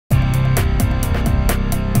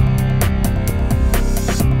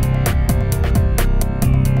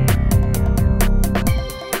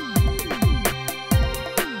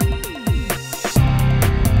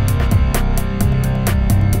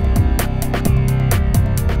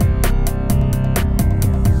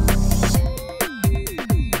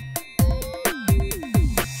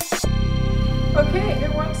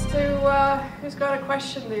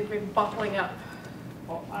question. They've been buckling up.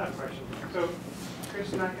 Well, I have a question. So,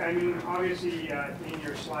 Kristen, I mean, obviously, in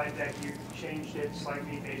your slide deck, you changed it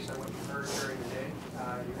slightly based on what you heard during the day.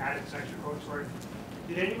 You added some extra quotes for it.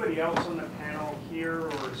 Did anybody else on the panel hear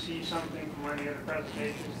or see something from one of the other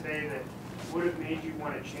presentations today that would have made you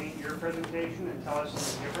want to change your presentation and tell us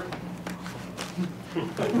something different?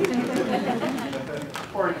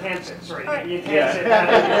 Or enhance it, sorry. Enhance it.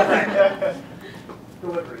 That is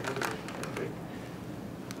delivery.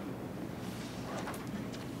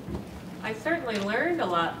 I certainly learned a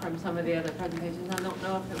lot from some of the other presentations. I don't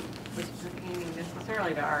know if it was pertaining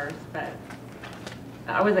necessarily to ours, but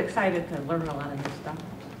I was excited to learn a lot of new stuff.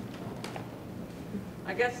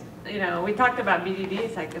 I guess, you know, we talked about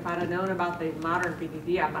BDDs. Like if I'd have known about the modern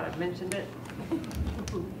BDD, I might have mentioned it.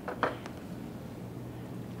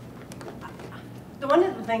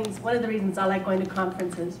 One of the reasons I like going to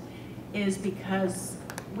conferences is because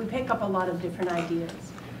we pick up a lot of different ideas.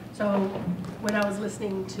 So when I was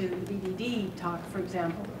listening to the BDD talk, for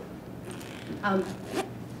example,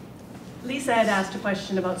 Lisa had asked a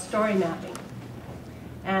question about story mapping.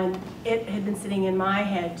 And it had been sitting in my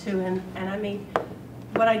head too. And I mean,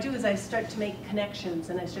 what I do is I start to make connections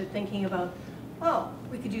and I start thinking about, oh,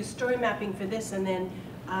 we could use story mapping for this, and then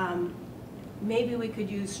maybe we could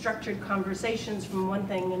use structured conversations from one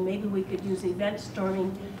thing, and maybe we could use event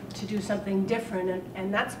storming to do something different.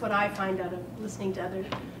 And that's what I find out of listening to other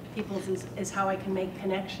people's is how I can make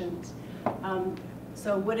connections.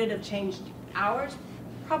 So would it have changed ours?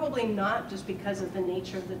 Probably not, just because of the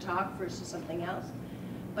nature of the talk versus something else.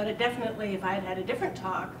 But it definitely, if I had had a different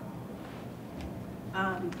talk,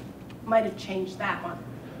 might have changed that one.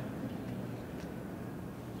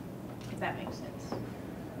 If that makes sense.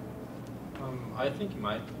 I think in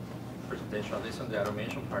my presentation, at least on the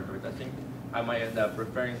automation part of it, I think I might end up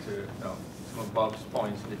referring to some of Bob's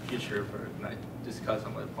points in the future when I discuss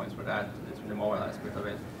some of the points for that. It's the mobile aspect of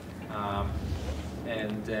it.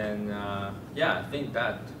 And then, yeah, I think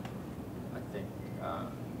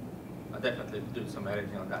I'll definitely do some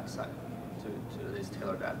editing on that side to at least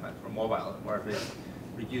tailor that for mobile, or at least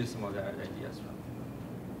reuse some of the ideas from.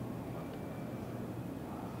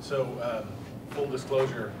 So, full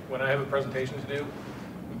disclosure, when I have a presentation to do,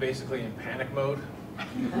 I'm basically in panic mode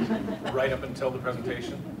right up until the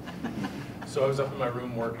presentation. So I was up in my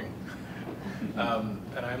room working.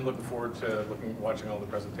 And I'm looking forward to watching all the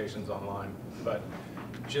presentations online. But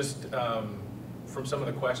just from some of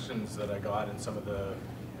the questions that I got and some of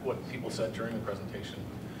what people said during the presentation,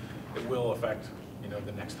 it will affect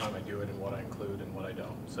the next time I do it and what I include and what I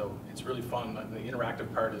don't. So it's really fun. The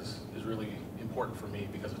interactive part is really important for me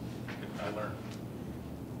because I learn.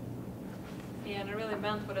 Yeah, and I really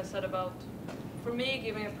meant what I said about, for me,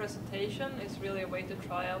 giving a presentation is really a way to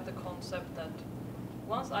try out the concept that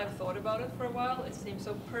once I've thought about it for a while, it seems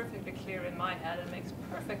so perfectly clear in my head and makes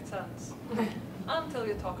perfect sense until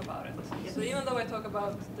you talk about it. Yes. So even though I talk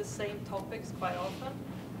about the same topics quite often,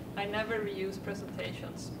 I never reuse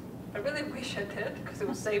presentations. I really wish I did, because it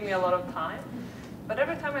would save me a lot of time. But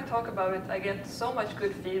every time I talk about it, I get so much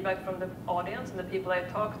good feedback from the audience and the people I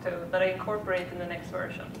talk to that I incorporate in the next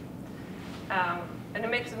version. And it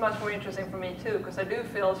makes it much more interesting for me too, because I do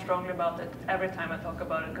feel strongly about it every time I talk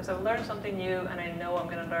about it, because I've learned something new and I know I'm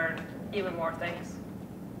going to learn even more things.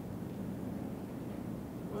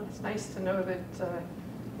 Well, it's nice to know that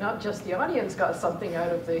not just the audience got something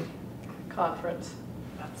out of the conference.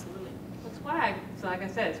 Absolutely. That's why so like I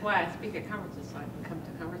said, it's why I speak at conferences, so I can come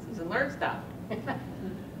to conferences and learn stuff.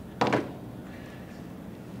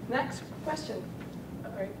 Next question.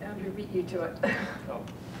 All right, Andrew beat you to it.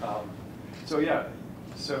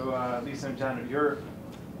 So Lisa and Janet, your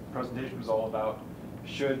presentation was all about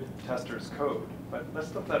should testers code, but let's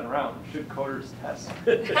flip that around. Should coders test?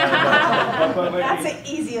 That's the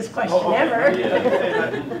easiest question ever.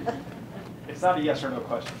 Yeah, it's not a yes or no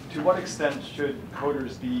question. To what extent should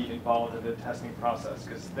coders be involved in the testing process?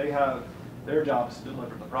 Because they have their jobs to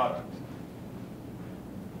deliver the product.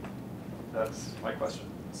 That's my question.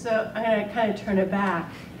 So I'm going to kind of turn it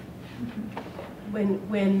back.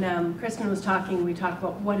 When Kristen was talking, we talked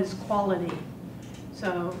about what is quality.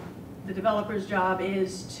 So the developer's job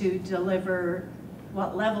is to deliver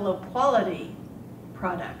what level of quality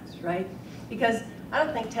products, right? Because I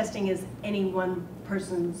don't think testing is any one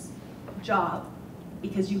person's job,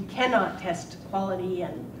 because you cannot test quality,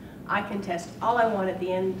 and I can test all I want at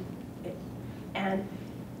the end. And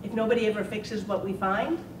if nobody ever fixes what we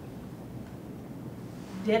find,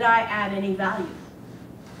 did I add any value?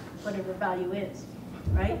 Whatever value is,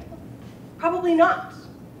 right? Probably not,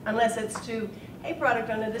 unless it's to, hey,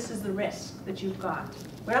 product owner, this is the risk that you've got.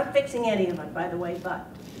 We're not fixing any of it, by the way, but,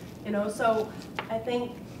 so I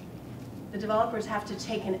think the developers have to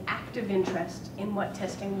take an active interest in what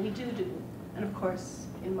testing we do. And of course,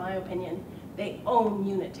 in my opinion, they own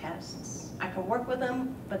unit tests. I can work with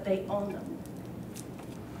them, but they own them.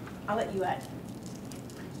 I'll let you add.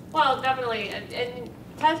 Well, definitely, and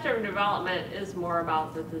test-driven development is more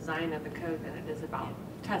about the design of the code than it is about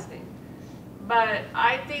testing. But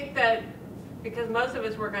I think that because most of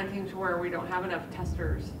us work on teams where we don't have enough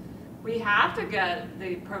testers, we have to get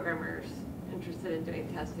the programmers interested in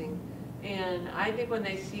doing testing. And I think when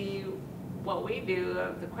they see what we do,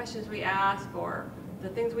 the questions we ask, or the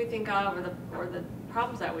things we think of, or the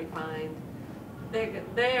problems that we find,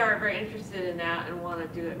 they are very interested in that and want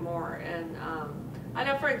to do it more. And I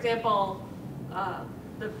know, for example,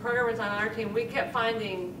 the programmers on our team, we kept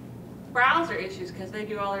finding browser issues because they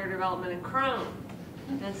do all their development in Chrome.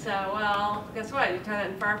 And so, well, guess what? You try that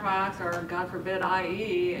in Firefox or, God forbid,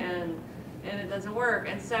 IE, and it doesn't work.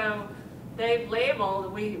 And so they've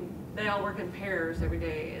labeled, they all work in pairs every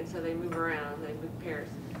day, and so they move around, they move pairs.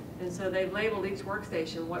 And so they've labeled each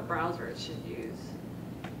workstation what browser it should use.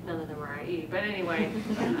 None of them are IE, but anyway,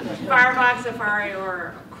 Firefox, Safari,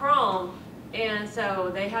 or Chrome. And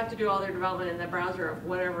so they have to do all their development in the browser of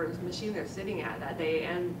whatever machine they're sitting at that day.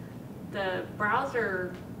 And the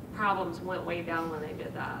browser problems went way down when they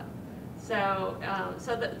did that. So,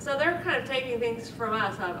 so they're kind of taking things from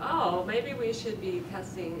us of, oh, maybe we should be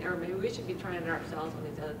testing, or maybe we should be trying it ourselves on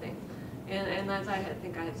these other things. And as I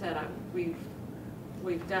think I had said, we've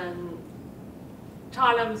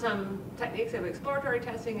taught them some techniques of exploratory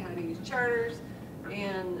testing, how to use charters,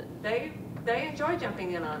 and they enjoy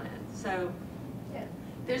jumping in on it. So, yeah,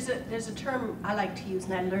 there's a term I like to use,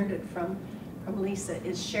 and I learned it from Lisa,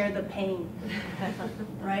 is share the pain,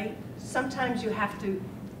 right? Sometimes you have to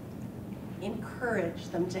encourage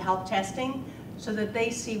them to help testing so that they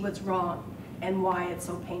see what's wrong and why it's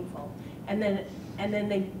so painful, and then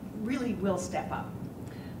they really will step up.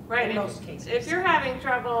 right, In most cases. if you're having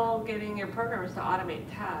trouble getting your programmers to automate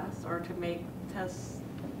tests or to make tests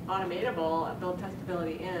automatable, build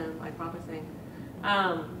testability in, like Bob was saying,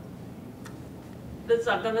 I've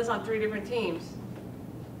done this on 3 different teams.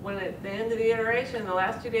 When at the end of the iteration, the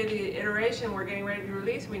last 2 days of the iteration, we're getting ready to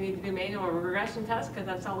release, we need to do manual regression tests because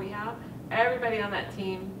that's all we have. Everybody on that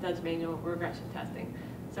team does manual regression testing.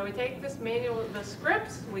 So we take the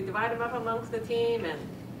scripts, we divide them up amongst the team, and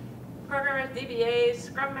programmers, DBAs,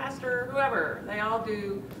 Scrum Master, whoever, they all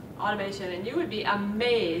do automation. And you would be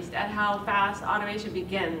amazed at how fast automation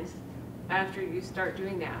begins after you start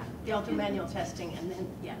doing that. They all do manual testing, and then,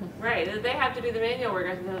 yeah. Right, they have to do the manual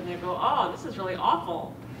regression and they go, oh, this is really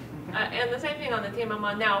awful. And the same thing on the team I'm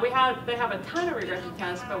on now. They have a ton of regression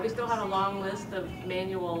tests, but we still have a long list of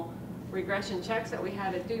manual regression checks that we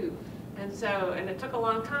had to do. And it took a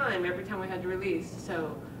long time every time we had to release.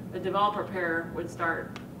 So the developer pair would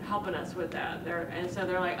start helping us with that. And so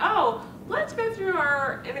they're like, oh, let's go through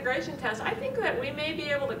our integration tests. I think that we may be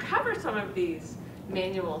able to cover some of these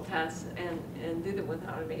manual tests and do them with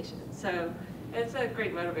automation. So it's a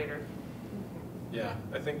great motivator. Yeah,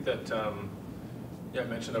 I think that, I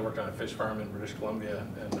mentioned I worked on a fish farm in British Columbia,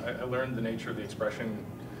 and I learned the nature of the expression,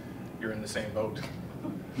 you're in the same boat.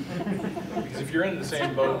 Because if you're in the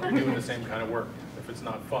same boat, you're doing the same kind of work. If it's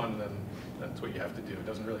not fun, then that's what you have to do. It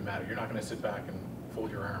doesn't really matter. You're not going to sit back and fold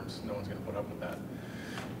your arms. No one's going to put up with that.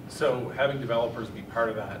 So having developers be part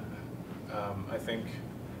of that, I think,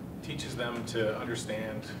 teaches them to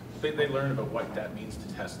understand. They learn about what that means to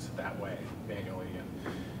test that way manually.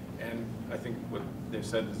 And I think what they've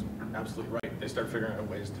said is absolutely right. They start figuring out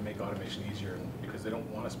ways to make automation easier because they don't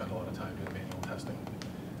want to spend a lot of time doing manual testing.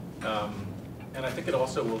 And I think it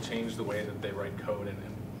also will change the way that they write code and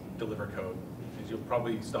deliver code. Because you'll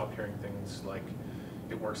probably stop hearing things like,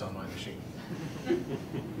 it works on my machine.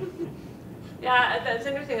 Yeah, that's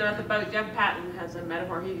interesting about the boat. Jeff Patton has a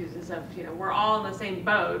metaphor he uses of, we're all in the same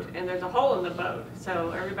boat and there's a hole in the boat.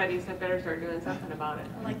 So everybody better start doing something about it.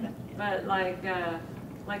 I like that. But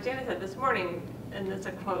like Janet said this morning, and it's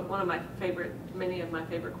a quote, many of my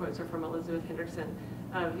favorite quotes are from Elizabeth Hendrickson,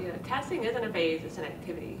 of, testing isn't a phase, it's an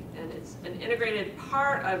activity. And it's an integrated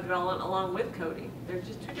part of development along with coding. There's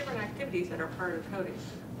just 2 different activities that are part of coding.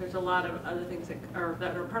 There's a lot of other things that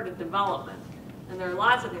are part of development. And there are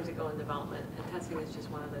lots of things that go in development, and testing is just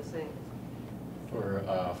one of those things.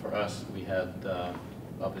 For us, we had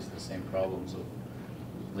obviously the same problems of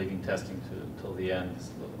leaving testing till the end.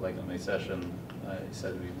 Like on my session, I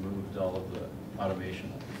said we moved all of the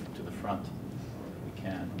automation to the front if we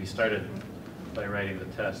can. We started by writing the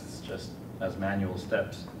tests just as manual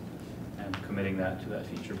steps and committing that to that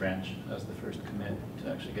feature branch as the first commit to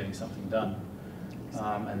actually getting something done.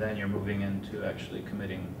 And then you're moving into actually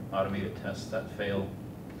committing automated tests that fail,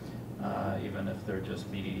 even if they're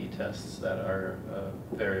just BDD tests that are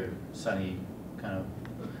very sunny kind of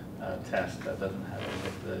test that doesn't have any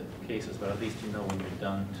of the cases, but at least you know when you're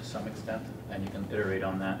done to some extent, and you can iterate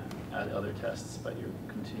on that, add other tests, but you're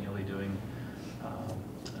continually doing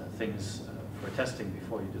things for testing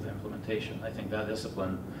before you do the implementation. I think that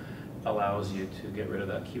discipline allows you to get rid of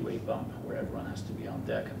that QA bump where everyone has to be on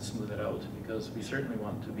deck and smooth it out, because we certainly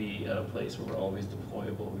want to be at a place where we're always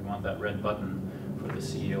deployable. We want that red button for the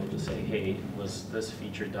CEO to say, hey, was this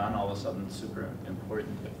feature done? All of a sudden, super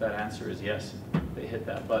important. If that answer is yes, they hit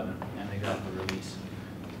that button and they got the release.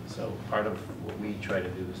 So part of what we try to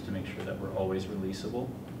do is to make sure that we're always releasable.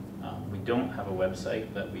 We don't have a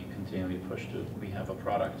website that we continually push to. We have a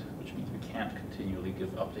product, which means we can't continually give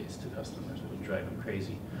updates to customers. It would drive them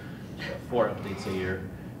crazy. 4 updates a year,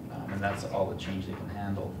 and that's all the change they can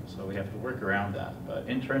handle. So we have to work around that. But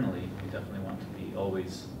internally, we definitely want to be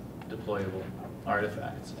always deployable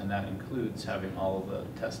artifacts, and that includes having all of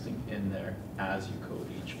the testing in there as you code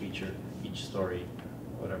each feature, each story,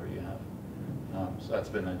 whatever you have. So that's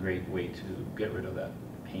been a great way to get rid of that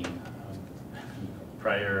pain.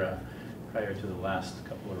 Prior to the last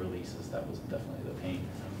couple of releases, that was definitely the pain.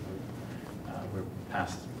 We're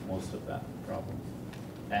past most of that problem.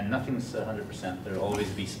 And nothing's 100%. There'll always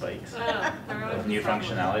be spikes of new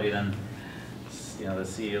functionality. Then, you know, the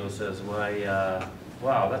CEO says, "Why?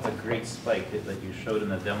 Wow, that's a great spike that you showed in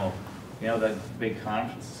the demo. You know, that big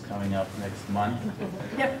conference is coming up next month.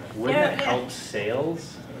 Wouldn't it help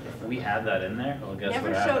sales if we had that in there?" Well, guess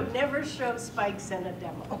what happened? Never show spikes in a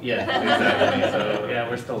demo. Yeah, exactly. So yeah,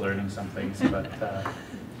 we're still learning some things, but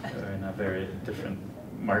we're in a very different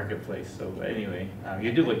marketplace. So anyway,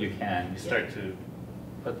 you do what you can. You start to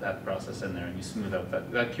put that process in there and you smooth out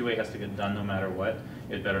that QA has to get done no matter what.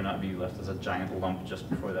 It better not be left as a giant lump just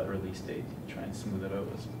before that release date. You try and smooth it out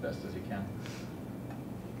as best as you can.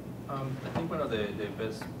 I think one of the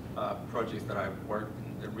best projects that I've worked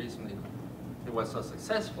in recently, it was so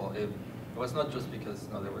successful. It was not just because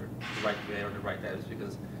they were the right QA or the right devs,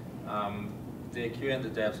 because the QA and the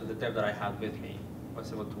dev, so the dev that I had with me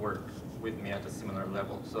was able to work with me at a similar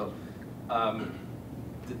level. So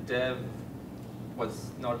the dev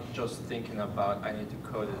was not just thinking about, I need to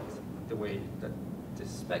code it the way that the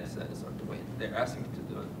spec says or the way they're asking me to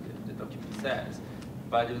do it, the document says,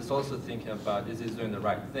 but it was also thinking about, is this doing the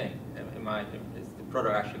right thing? Is the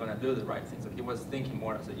product actually going to do the right thing? So he was thinking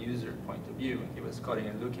more as a user point of view, and he was coding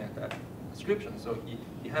and looking at that description. So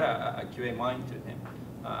he had a QA mind to him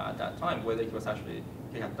at that time. Whether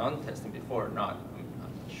he had done testing before or not, I'm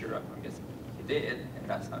not sure. I guess he did, and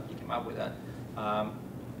that's how he came up with that.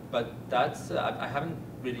 But that's, I haven't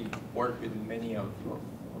really worked with many of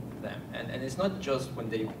them. And it's not just when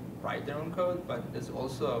they write their own code, but it's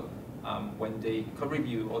also when they code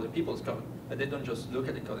review other people's code. But they don't just look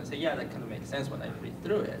at the code and say, yeah, that kind of makes sense when I read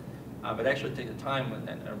through it. But actually take the time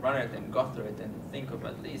and run it and go through it and think of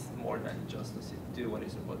at least more than just to do what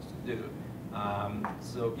it's supposed to do.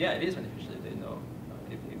 So yeah, it is beneficial if they know,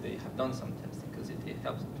 if they have done some testing, because it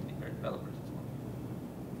helps them to be better developers as well.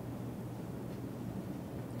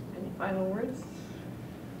 Any final words?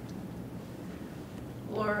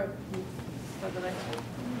 Laura, you have the next one.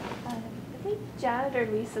 I think Janet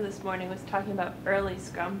or Lisa this morning was talking about early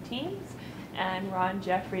Scrum teams, and Ron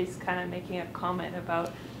Jeffries kind of making a comment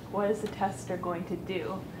about what is the tester going to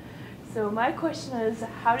do. So my question is,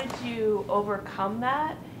 how did you overcome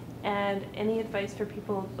that? And any advice for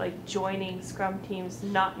people like joining Scrum teams,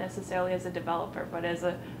 not necessarily as a developer, but as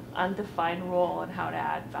an undefined role, and how to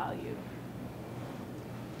add value?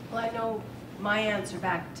 Well, I know my answer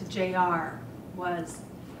back to JR was,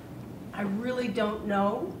 I really don't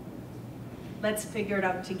know. Let's figure it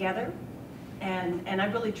out together. And I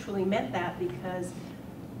really truly meant that, because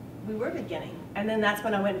we were beginning. And then that's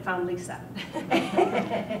when I went and found Lisa.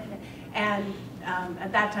 And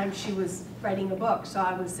at that time she was writing a book, so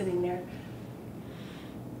I was sitting there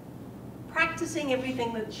practicing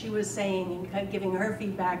everything that she was saying and kind of giving her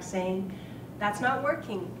feedback, saying, that's not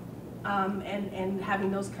working, and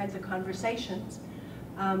having those kinds of conversations.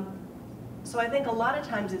 So I think a lot of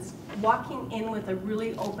times it's walking in with a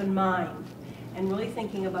really open mind and really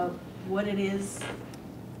thinking about what it is,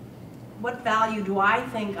 what value do I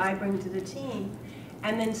think I bring to the team,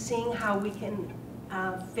 and then seeing how we can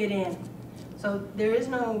fit in. So there is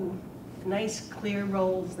no nice clear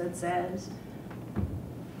roles that says,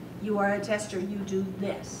 you are a tester, you do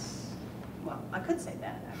this. Well, I could say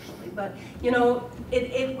that actually, but you know,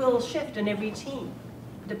 it will shift in every team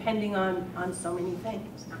depending on so many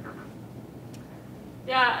things.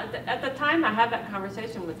 Yeah, at the time I had that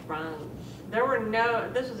conversation with Ron there were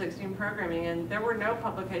no, this was extreme programming, and there were no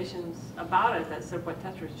publications about it that said what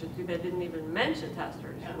testers should do. They didn't even mention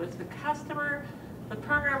testers. It was the customer, the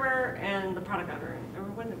programmer, and the product owner. Or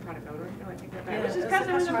wasn't the product owner? No, I take that back. It was just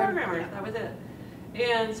customer and the programmer. Yeah. That was it.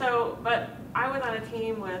 And so, but I was on a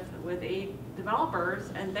team with 8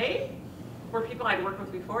 developers, and they were people I'd worked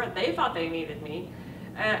with before, and they thought they needed me.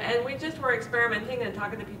 And we just were experimenting and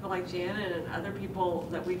talking to people like Janet and other people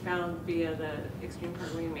that we found via the Extreme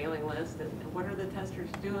Programming mailing list, and what are the testers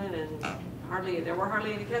doing, and there were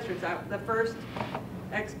hardly any testers. The first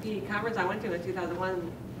XP conference I went to in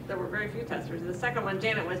 2001, there were very few testers. The second one,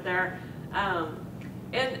 Janet was there. And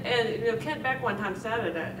you know, Kent Beck one time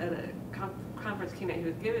said at a conference keynote he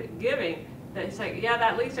was giving, that it's like, yeah,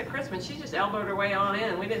 that Lisa Christmas, she just elbowed her way on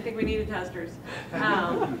in. We didn't think we needed testers.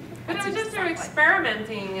 But it was just through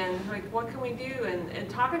experimenting and like, what can we do? And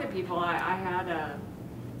talking to people, I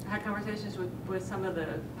had conversations with some of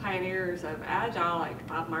the pioneers of Agile, like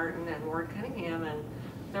Bob Martin and Ward Cunningham, and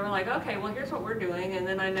they were like, okay, well, here's what we're doing. And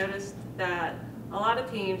then I noticed that a lot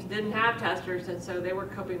of teams didn't have testers, and so they were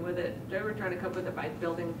coping with it. They were trying to cope with it by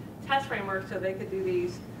building test frameworks so they could do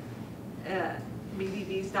these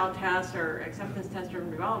BDD style tests or acceptance test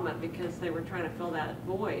driven development, because they were trying to fill that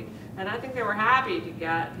void. And I think they were happy to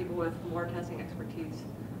get people with more testing expertise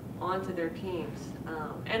onto their teams.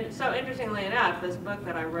 And so interestingly enough, this book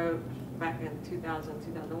that I wrote back in 2000,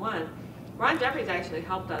 2001, Ron Jeffries actually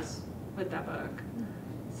helped us with that book.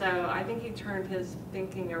 So I think he turned his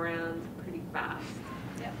thinking around pretty fast.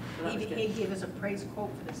 Yeah. So that was He good. gave us a praise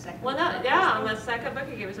quote for the second. Well, no, yeah, on the second book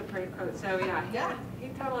he gave us a praise quote. So Yeah. he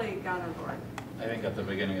totally got on board. I think at the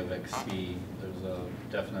beginning of XP, there's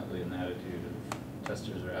definitely an attitude of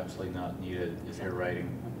testers are absolutely not needed. If you're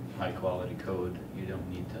writing high quality code, you don't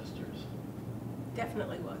need testers.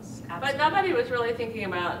 Definitely was. But Absolutely. nobody was really thinking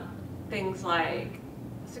about things like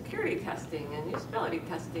security testing and usability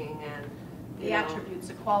testing and The attributes,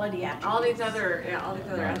 the quality attributes. all these other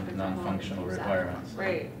aspects. Non-functional Exactly. requirements.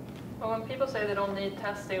 Right. Well, when people say they don't need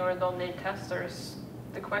testing or don't need testers,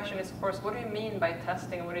 the question is, of course, what do you mean by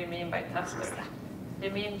testing? What do you mean by testing?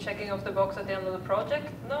 You mean checking off the box at the end of the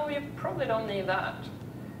project? No, you probably don't need that.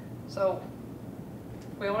 So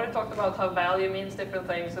we already talked about how value means different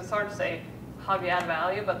things. It's hard to say how do you add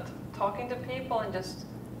value, but talking to people and just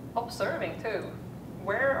observing too.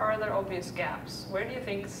 Where are there obvious gaps? Where do you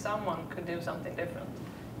think someone could do something different?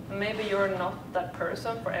 Maybe you're not that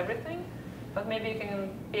person for everything, but maybe you can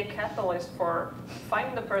be a catalyst for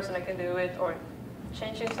finding the person that can do it, or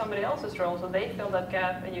changing somebody else's role so they fill that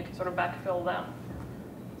gap and you can sort of backfill them.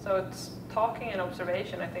 So it's talking and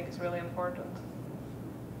observation, I think, is really important.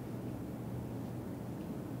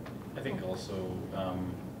 I think also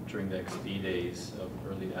during the XP days of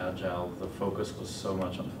early Agile, the focus was so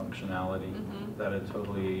much on functionality that it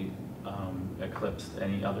totally eclipsed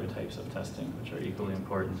any other types of testing, which are equally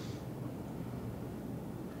important.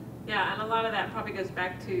 Yeah, and a lot of that probably goes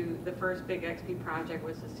back to the first big XP project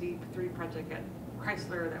was the C3 project at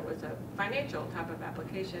Chrysler that was a financial type of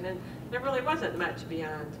application, and there really wasn't much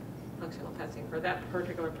beyond functional testing for that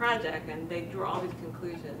particular project, and they drew all these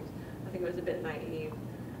conclusions. I think it was a bit naive.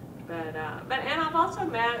 But and I've also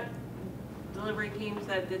met delivery teams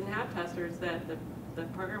that didn't have testers, that the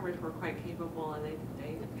programmers were quite capable and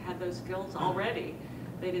they had those skills already.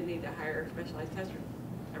 They didn't need to hire specialized testers.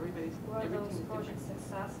 Were those projects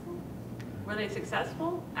successful? Were they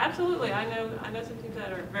successful? Absolutely. I know some teams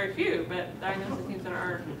that are very few, but I know some teams that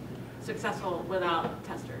are successful without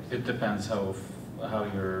testers. It depends how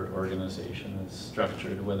your organization is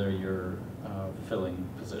structured, whether you're filling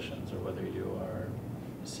positions or whether you are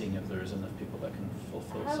seeing if there's enough people that can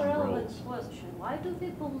fulfill I have some a relevant roles. question. Why do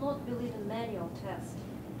people not believe in manual testing?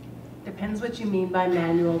 Depends what you mean by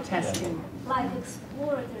manual testing. Like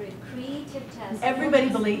exploratory, creative testing.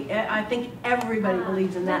 Everybody I think everybody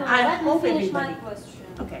believes in that. No, I let me hope finish everybody. my question.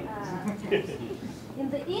 Okay.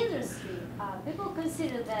 In the industry, people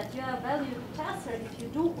consider that you are a valued tester if you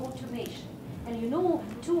do automation and you know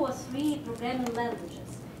 2 or 3 programming languages.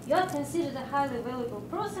 You are considered a highly valuable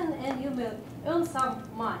person and you may earn some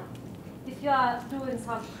money. If you are doing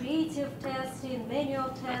some creative testing, manual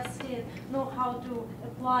testing, know how to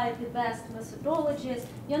apply the best methodologies,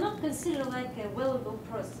 you're not considered like a valuable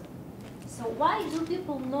person. So why do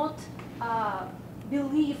people not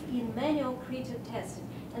believe in manual creative testing?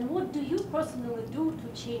 And what do you personally do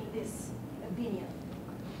to change this opinion?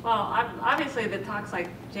 Well, obviously the talks like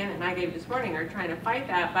Janet and I gave this morning are trying to fight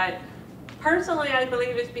that, but personally I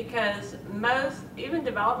believe it's because most, even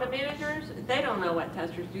development managers, they don't know what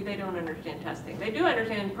testers do. They don't understand testing. They do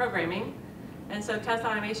understand programming, and so test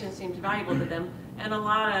automation seems valuable to them, And a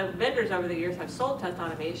lot of vendors over the years have sold test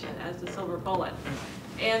automation as the silver bullet.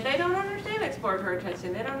 And they don't understand exploratory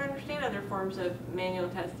testing. They don't understand other forms of manual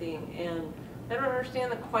testing. And they don't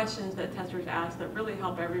understand the questions that testers ask that really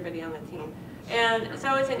help everybody on the team. And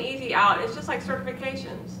so it's an easy out. It's just like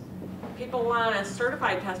certifications. People want a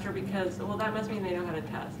certified tester because, well, that must mean they know how to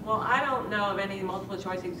test. Well, I don't know of any multiple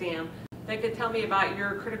choice exam that could tell me about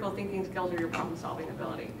your critical thinking skills or your problem solving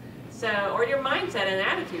ability. So, or your mindset and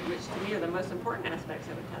attitude, which to me are the most important aspects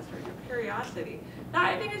of a tester, your curiosity. No,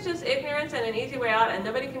 I think it's just ignorance and an easy way out, and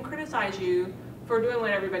nobody can criticize you for doing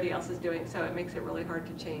what everybody else is doing, so it makes it really hard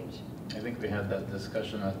to change. I think we had that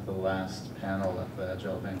discussion at the last panel at the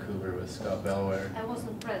Agile Vancouver with Scott Bellware. I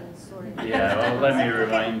wasn't present, sorry. Yeah, well, let me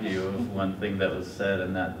remind you of one thing that was said,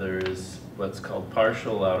 and that there is what's called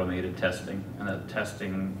partial automated testing, and that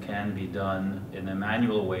testing can be done in a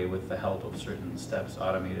manual way with the help of certain steps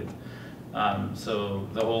automated. So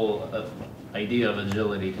the whole idea of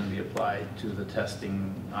agility can be applied to the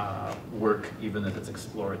testing work, even if it's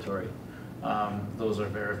exploratory. Those are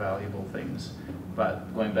very valuable things.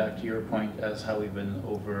 But going back to your point as how we've been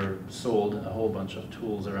oversold a whole bunch of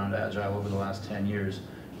tools around Agile over the last 10 years,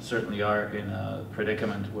 certainly are in a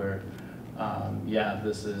predicament where, yeah,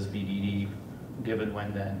 this is BDD, given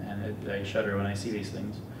when then, and I shudder when I see these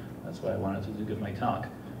things. That's why I wanted to give my talk.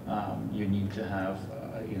 You need to have,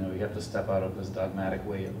 you know, you have to step out of this dogmatic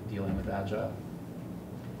way of dealing with Agile.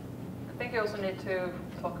 I think you also need to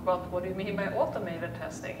talk about what do you mean by automated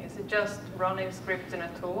testing. Is it just running scripts in a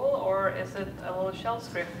tool, or is it a little shell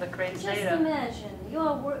script that creates Just data? imagine, you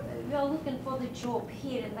are looking for the job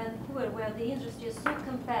here in Vancouver where the industry is so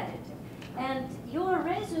competitive. And your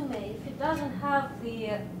resume, if it doesn't have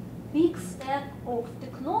the big stack of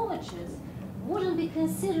technologies, wouldn't be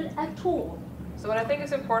considered at all. So what I think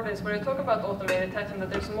is important is when you talk about automated testing, that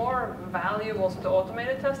there's more value also to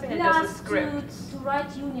automated testing than just a script. To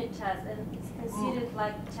write unit tests, and it's considered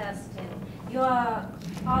like testing. You are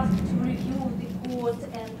asked to review the code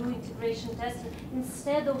and do integration testing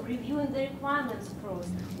instead of reviewing the requirements first,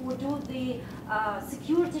 or do the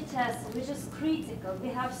security testing, which is critical. We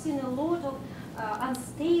have seen a lot of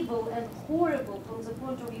unstable and horrible, from the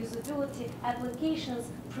point of usability, applications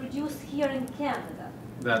produced here in Canada.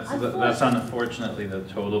 That's unfortunately the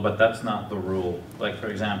total, but that's not the rule. Like, for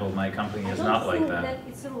example, my company is not like that. I don't think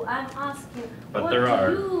that it's a rule. I'm asking, but what there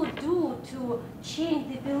are. do you do to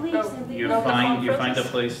change the beliefs in the You find a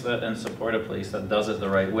place that and support a place that does it the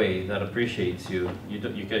right way, that appreciates you. You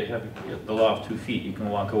can have the law of 2 feet. You can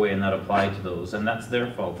walk away and not apply to those, and that's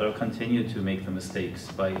their fault. They'll continue to make the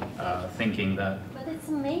mistakes by thinking that. But it's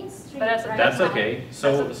mainstream. But that's okay.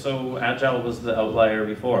 So Agile was the outlier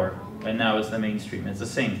before. And now it's the mainstream. It's the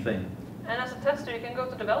same thing. And as a tester, you can go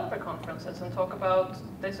to developer conferences and talk about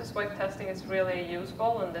this is why testing is really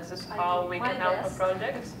useful, and this is how we can help a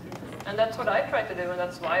project. And that's what I try to do, and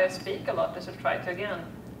that's why I speak a lot, is to try to, again,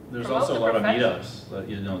 there's also a lot of meetups that,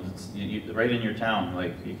 you know, right in your town.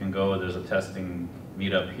 Like, you can go, there's a testing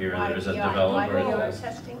meetup here, there's a developer.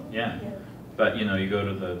 Testing? Yeah. But, you know, you go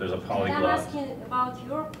to there's a polyglot. And I'm asking about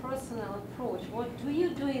your personal approach. What do you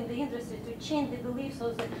do in the industry to change the beliefs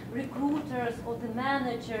of the recruiters or the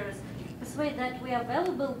managers, persuade that we are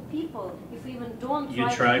valuable people if we even don't You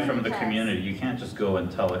try from the community. You can't just go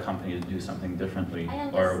and tell a company to do something differently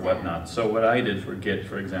or whatnot. So what I did for Git,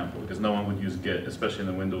 for example, because no one would use Git, especially in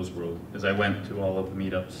the Windows world, is I went to all of the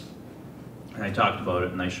meetups and I talked about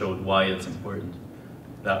it and I showed why it's important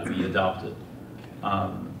that we adopt it.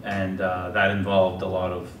 And that involved a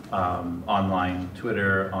lot of online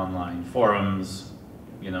Twitter, online forums,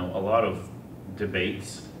 you know, a lot of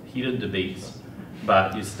debates, heated debates,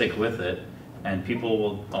 but you stick with it and people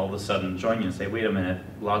will all of a sudden join you and say, wait a minute,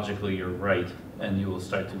 logically you're right, and you will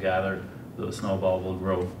start to gather, the snowball will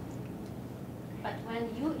grow. But when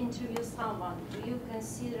you interview someone, do you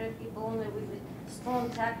consider people only with strong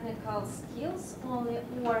technical skills only,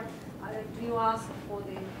 or do you ask for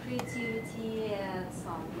the creativity and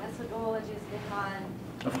some methodologies behind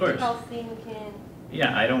critical thinking?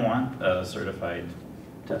 Yeah, I don't want a certified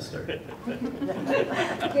tester. And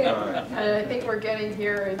I think we're getting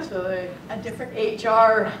here into a different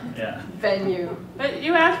HR venue. But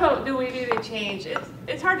you asked what do we do to change.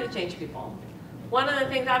 It's hard to change people. One of the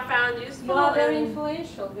things I've found useful. You are very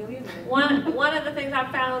influential, believe me. One of the things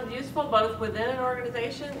I've found useful both within an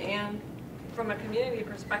organization and from a community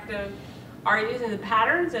perspective are using the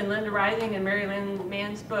patterns in Linda Rising and Mary Lynn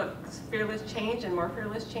Mann's books, Fearless Change and More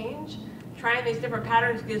Fearless Change. Trying these different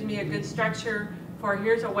patterns gives me a good structure for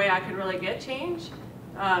here's a way I could really get change.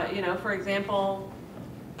 You know, for example,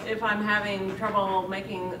 if I'm having trouble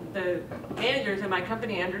making the managers in my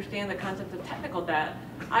company understand the concept of technical debt,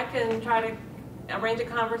 I can try to arrange a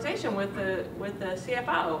conversation with the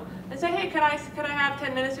CFO and say, hey, could I have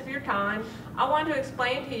 10 minutes of your time? I want to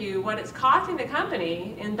explain to you what it's costing the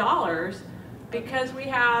company in dollars because we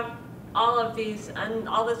have all this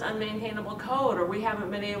unmaintainable code, or we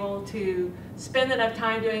haven't been able to spend enough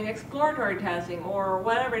time doing exploratory testing, or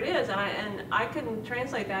whatever it is, and I couldn't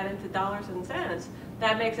translate that into dollars and cents.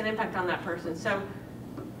 That makes an impact on that person. So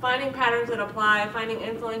finding patterns that apply, finding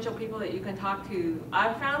influential people that you can talk to.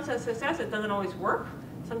 I've found some success. It doesn't always work.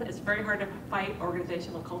 Sometimes it's very hard to fight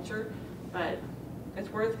organizational culture, but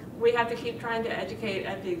we have to keep trying to educate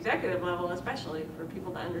at the executive level, especially for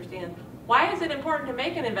people to understand why is it important to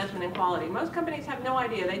make an investment in quality. Most companies have no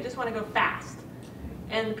idea. They just want to go fast.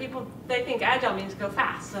 And they think Agile means go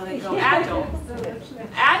fast, so they go Agile.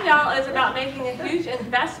 Agile is about making a huge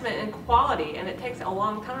investment in quality, and it takes a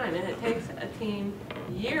long time, and it takes a team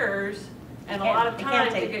years and a lot of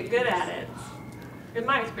time to get good at it. In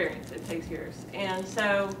my experience, it takes years. And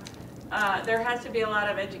so there has to be a lot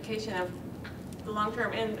of education of the long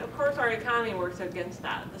term, and of course our economy works against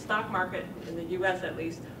that. The stock market, in the US at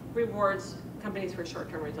least, rewards companies for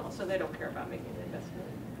short-term results, so they don't care about making an investment.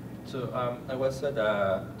 So I was at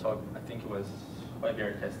a talk, I think it was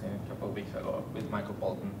five-year testing a couple of weeks ago with Michael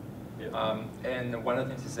Bolton. Yeah. And one of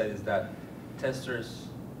the things he said is that testers,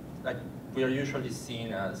 like, we are usually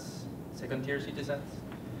seen as second-tier citizens,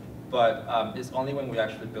 but it's only when we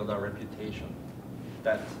actually build our reputation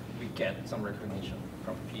that we get some recognition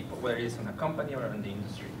from people, whether it's in a company or in the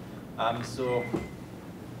industry. So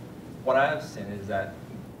what I have seen is that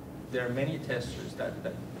there are many testers that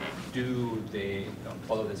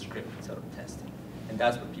follow the script instead of testing. And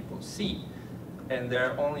that's what people see. And there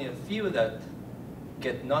are only a few that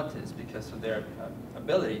get noticed because of their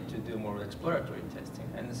ability to do more exploratory testing.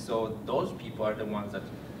 And so those people are the ones that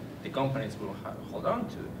the companies will hold on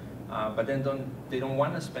to. But then they don't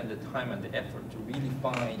want to spend the time and the effort to really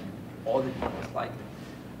find all the people like them.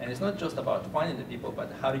 And it's not just about finding the people,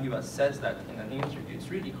 but how do you assess that in an interview? It's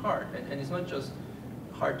really hard. And it's not just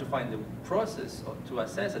hard to find the process to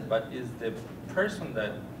assess it, but is the person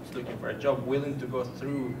that is looking for a job willing to go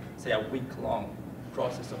through, say, a week-long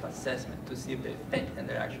process of assessment to see if they fit and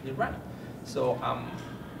they're actually right. So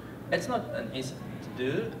it's not an easy thing to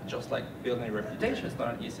do, just like building a reputation. It's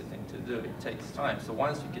not an easy thing to do. It takes time. So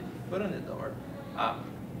once you get your foot in the door,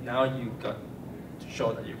 now you got to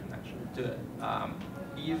show that you can actually do it.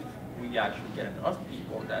 If we actually get enough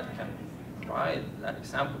people that can provide that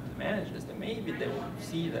example to managers, then maybe they will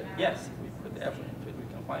see that, yes, if we put the effort into it,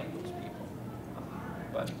 we can find those people.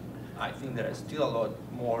 But I think there are still a lot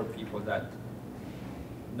more people that,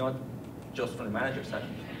 not just from the manager side,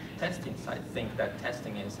 from the testing side, think that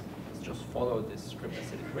testing is just follow this script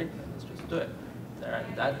as it is written and let's just do it. There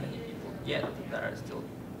aren't that many people yet that are still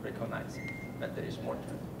recognizing that there is more to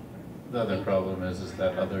it. The other problem is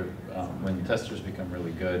that when testers become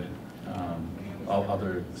really good, all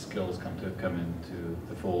other skills come into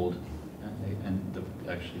the fold, and they end up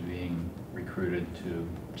actually being recruited to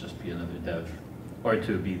just be another dev, or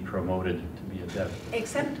to be promoted to be a dev.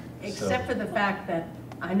 Except for the fact that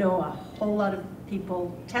I know a whole lot of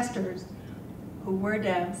people, testers, who were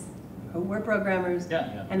devs, who were programmers,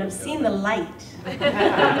 and have seen the light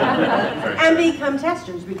and become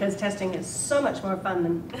testers, because testing is so much more fun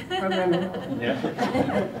than programming.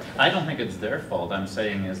 Yeah, I don't think it's their fault. I'm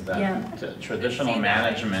saying is that traditional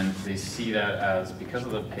management, they see that as, because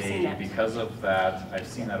of the pay, because of that, I've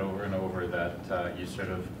seen that over and over, that you sort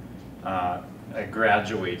of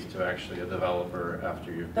graduate to actually a developer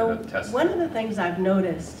after you've been a tester. One of the things I've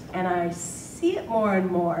noticed, and I see it more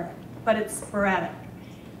and more, but it's sporadic.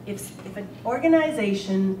 If an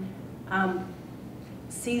organization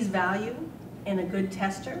sees value in a good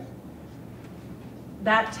tester,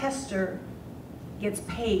 that tester gets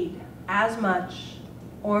paid as much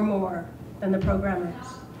or more than the programmers.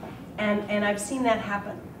 And I've seen that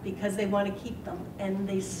happen because they want to keep them and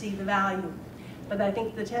they see the value. But I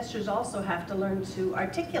think the testers also have to learn to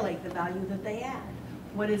articulate the value that they add.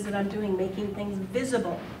 What is it I'm doing? Making things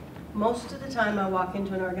visible. Most of the time I walk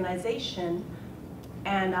into an organization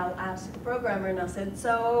and I'll ask the programmer and I'll say,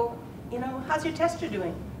 so, how's your tester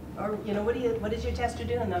doing? Or, what is your tester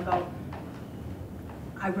doing? And they'll go,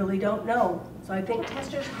 I really don't know. So I think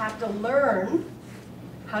testers have to learn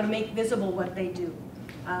how to make visible what they do.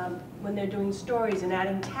 When they're doing stories and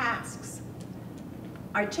adding tasks,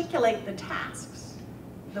 articulate the tasks.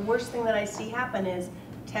 The worst thing that I see happen is,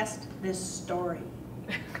 test this story.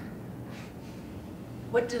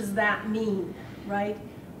 What does that mean, right?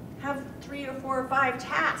 Have 3 or 4 or 5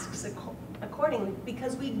 tasks accordingly,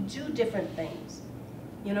 because we do different things.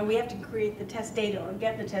 We have to create the test data or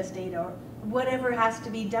get the test data or whatever has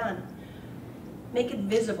to be done. make it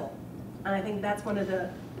visible. And I think that's one of the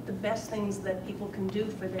best things that people can do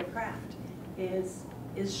for their craft is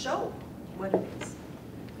show what it is.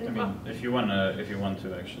 I mean, if you want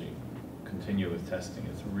to actually continue with testing,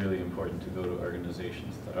 it's really important to go to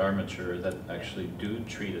organizations that are mature, that actually do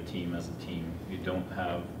treat a team as a team. You don't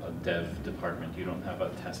have a dev department, you don't have a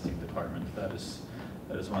testing department. That is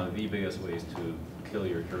one of the biggest ways to kill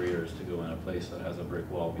your careers, to go in a place that has a brick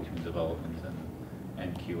wall between development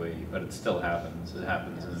and QA. But it still happens. It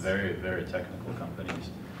happens in very, very technical companies.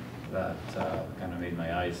 That kind of made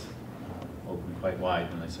my eyes open quite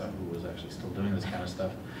wide when I saw who was actually still doing this kind of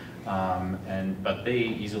stuff. But they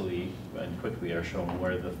easily and quickly are shown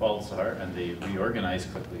where the faults are, and they reorganize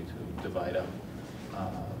quickly to divide up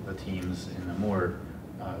the teams in a more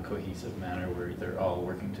cohesive manner where they're all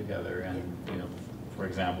working together. And for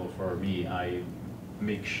example, for me, I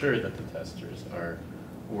make sure that the testers are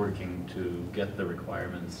working to get the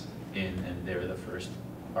requirements in, and they're the first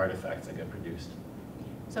artifacts that get produced.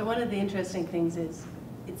 So one of the interesting things is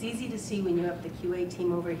it's easy to see when you have the QA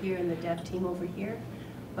team over here and the dev team over here,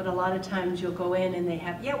 but a lot of times you'll go in and they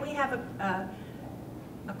have, we have a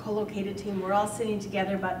co-located team, we're all sitting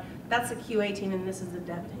together, but that's the QA team and this is the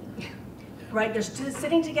dev team. Right, they're still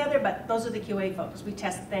sitting together, but those are the QA folks. We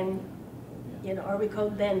test then, or we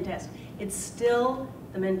code then test. It's still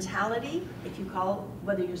the mentality, if you call,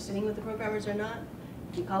 whether you're sitting with the programmers or not,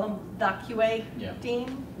 if you call them the QA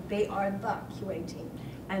team, they are the QA team.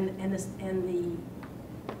 And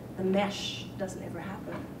the mesh doesn't ever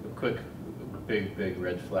happen. A quick, big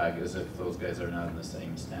red flag is if those guys are not in the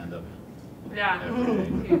same stand-up. Yeah,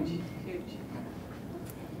 huge.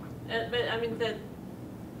 But I mean,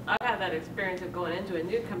 I've had that experience of going into a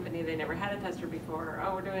new company. They never had a tester before.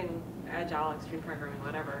 Oh, we're doing Agile, extreme programming,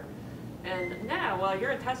 whatever. And now, well,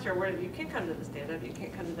 you're a tester where you can't come to the stand-up, you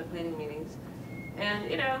can't come to the planning meetings.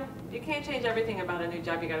 And you can't change everything about a new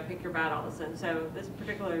job, you gotta pick your battles. And so this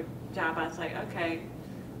particular job, I was like, okay,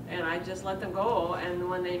 and I just let them go. And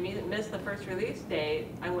when they missed the first release date,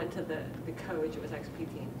 I went to the coach, it was XP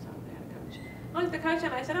team, so they had a coach. I looked at the coach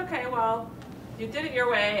and I said, okay, well, you did it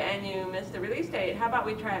your way and you missed the release date. How about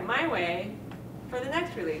we try it my way for the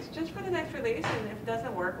next release, just for the next release, and if it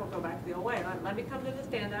doesn't work, we'll go back to the old way. Let me come to the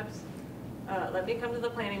stand-ups, let me come to the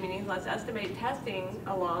planning meetings, let's estimate testing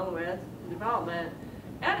along with development.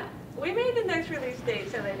 And we made the next release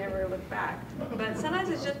date so they never look back. But sometimes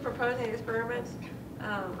it's just proposing experiments.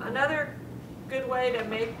 Another good way to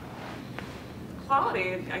make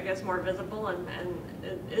quality, I guess, more visible and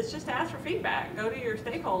it's just to ask for feedback. Go to your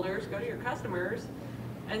stakeholders, go to your customers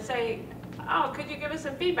and say, oh, could you give us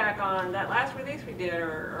some feedback on that last release we did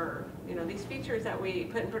or these features that we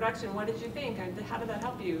put in production, what did you think? How did that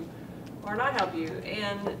help you or not help you?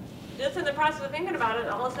 And just in the process of thinking about it,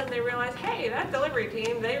 all of a sudden they realize, hey, that delivery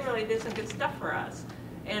team, they really did some good stuff for us.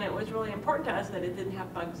 And it was really important to us that it didn't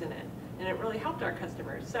have bugs in it. And it really helped our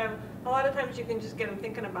customers. So a lot of times you can just get them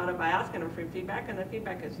thinking about it by asking them for feedback, and the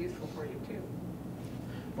feedback is useful for you too.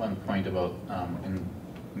 One point about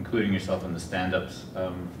including yourself in the stand-ups,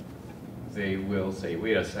 they will say,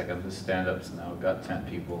 wait a second, the stand-ups now got 10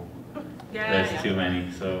 people. There's too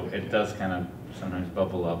many. So it does kind of sometimes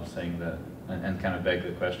bubble up saying that, and kind of beg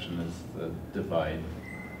the question, is the divide,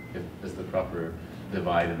 is the proper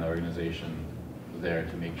divide in the organization there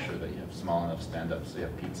to make sure that you have small enough stand-ups, so you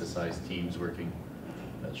have pizza-sized teams working.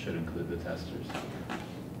 That should include the testers.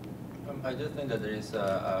 I do think that there is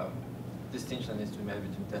a distinction needs to be made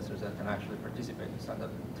between testers that can actually participate in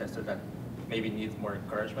stand-up and testers that maybe need more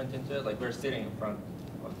encouragement into it. Like we're sitting in front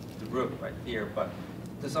of the group right here, but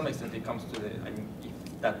to some extent it comes to the,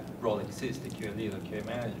 if that role exists, the QA lead or QA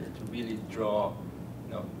manager, to really draw,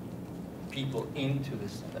 people into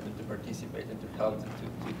this and to participate and to help them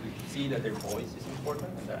to see that their voice is important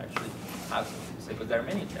and they actually have something to say. Because there are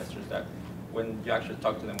many testers that when you actually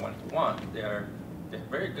talk to them one-to-one, they have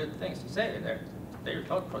very good things to say. Their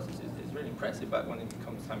thought process is really impressive, but when it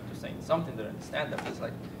comes time to saying something during the stand-up, it's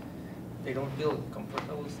like they don't feel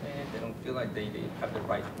comfortable saying it, they don't feel like they have the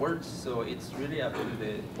right words. So it's really up to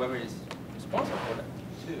whoever is responsible for that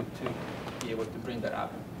to be able to bring that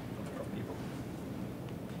up.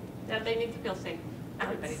 Yeah, they need to feel safe.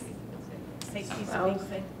 Everybody needs to feel safe. Safety's a big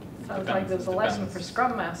thing. Sounds like there's a lesson for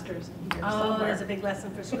Scrum Masters in here somewhere. There's a big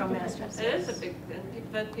lesson for Scrum Masters. It is a big,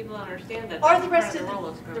 and people understand that. Or the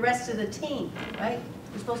rest of the team, right?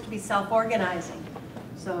 We're supposed to be self-organizing.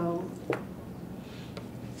 So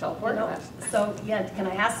Self-organized. So yeah, can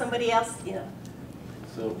I ask somebody else?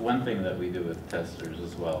 So one thing that we do with testers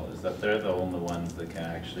as well is that they're the only ones that can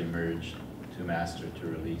actually merge to master to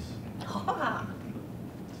release. Ah.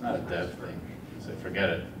 It's not a dev thing, so forget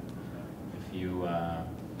it.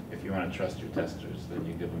 If if you want to trust your testers, then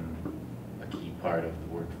you give them a key part of the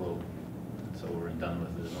workflow. So we're done with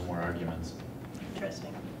it. There's no more arguments.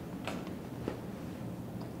 Interesting.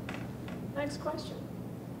 Next question.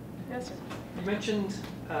 Yes, sir. You mentioned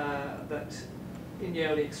that in the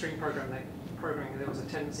early extreme programming, there was a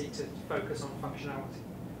tendency to focus on functionality.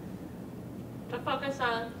 To focus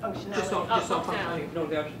on Functionality. Just on functionality, ignore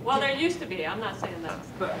the Agile. Well, there used to be. I'm not saying that.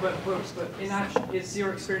 But in Agile, is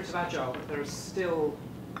your experience of Agile that there is still,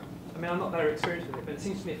 I mean, I'm not very experienced with it, but it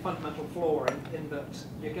seems to be a fundamental flaw in that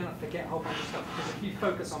you're going to forget a whole bunch of stuff. Because if you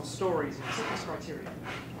focus on stories and acceptance criteria,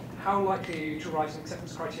 how likely are you to write an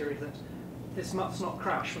acceptance criteria that this must not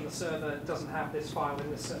crash when the server doesn't have this file in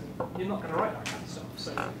this certain, you're not going to write that kind of stuff.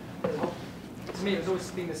 So to me, there's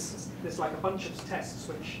always been this like a bunch of tests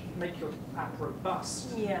which make your app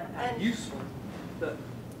robust and useful that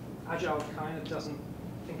Agile kind of doesn't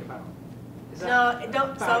think about. Is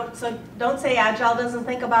that So don't say Agile doesn't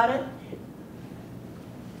think about it.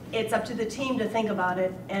 It's up to the team to think about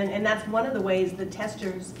it, and that's one of the ways the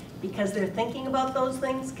testers, because they're thinking about those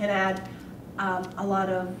things, can add a lot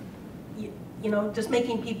of, just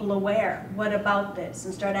making people aware. What about this?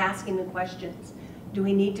 And start asking the questions. Do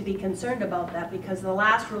we need to be concerned about that? Because the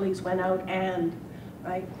last release went out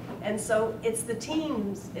right? And so it's the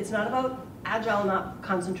teams. It's not about Agile not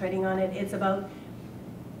concentrating on it. It's about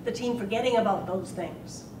the team forgetting about those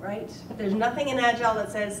things, right? There's nothing in Agile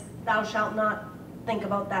that says, thou shalt not think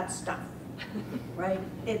about that stuff, right?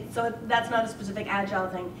 So that's not a specific Agile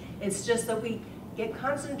thing. It's just that we get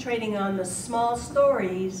concentrating on the small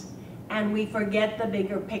stories and we forget the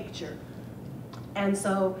bigger picture. And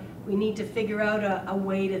so we need to figure out a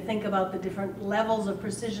way to think about the different levels of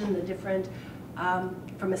precision, the different,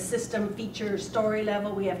 from a system feature story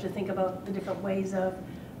level, we have to think about the different ways of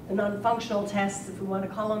the non-functional tests, if we want to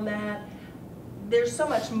call them that. There's so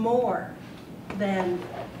much more than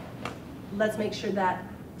let's make sure that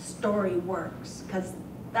story works, because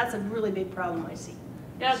that's a really big problem I see.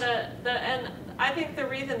 Yeah, and I think the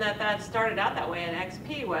reason that started out that way in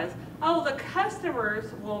XP was, the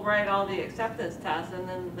customers will write all the acceptance tests and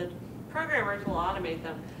then the programmers will automate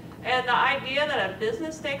them. And the idea that a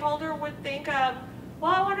business stakeholder would think of,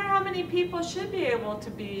 well, I wonder how many people should be able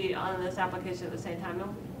to be on this application at the same time.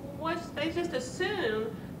 And they just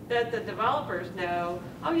assume that the developers know,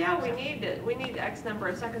 oh yeah, we need X number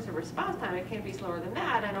of seconds of response time. It can't be slower than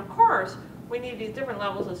that. And of course, we need these different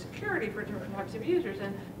levels of security for different types of users,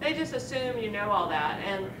 and they just assume you know all that.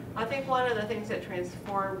 And I think one of the things that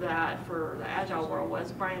transformed that for the Agile world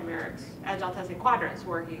was Brian Merrick's Agile Testing Quadrants,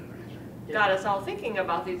 where he got us all thinking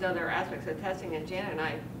about these other aspects of testing, and Janet and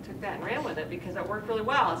I took that and ran with it because it worked really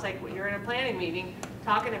well. It's like when you're in a planning meeting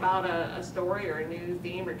talking about a story or a new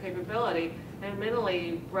theme or capability, and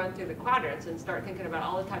mentally run through the quadrants and start thinking about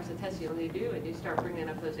all the types of tests you'll need to do, and you start bringing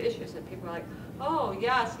up those issues, and people are like, oh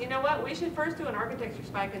yes, you know what, we should first do an architecture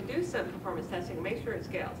spike and do some performance testing and make sure it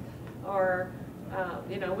scales. Or,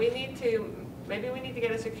 maybe we need to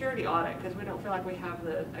get a security audit because we don't feel like we have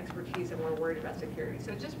the expertise and we're worried about security.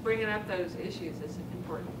 So just bringing up those issues is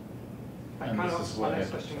important. That kind of answers my next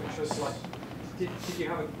question, which was like,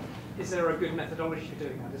 is there a good methodology for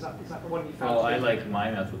doing that? Is that the one you found? Well, I like my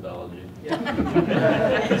methodology. Yeah.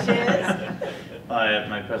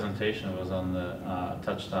 My presentation was on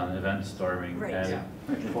touched on event storming and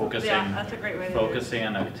focusing, that's a great way to focusing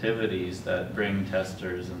on activities that bring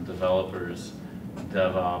testers and developers,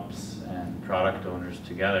 DevOps and product owners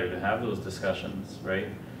together to have those discussions, right?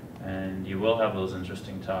 And you will have those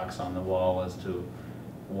interesting talks on the wall as to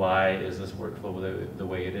why is this workflow the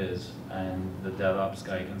way it is, and the DevOps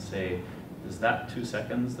guy can say, is that 2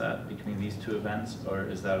 seconds that between these two events, or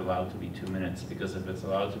is that allowed to be 2 minutes? Because if it's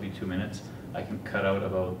allowed to be 2 minutes, I can cut out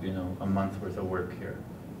about a month worth of work here,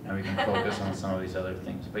 and we can focus on some of these other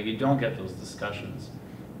things. But you don't get those discussions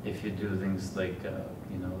if you do things like the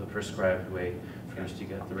prescribed way. First you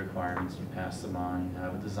get the requirements, you pass them on, you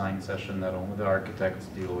have a design session that only the architects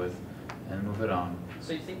deal with, and move it on.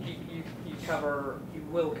 So you think you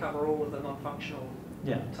will cover all of the non-functional?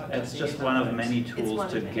 Yeah, it's just one of many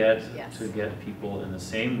tools to get people in the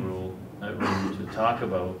same room to talk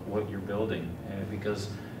about what you're building, because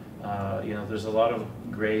there's a lot of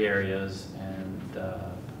gray areas and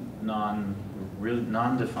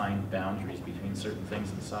non-defined boundaries between certain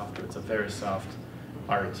things in software. It's a very soft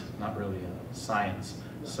art, not really a science.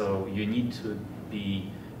 So you need to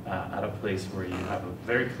be at a place where you have a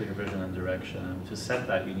very clear vision and direction. And to set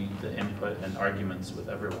that, you need the input and arguments with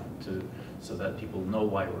everyone so that people know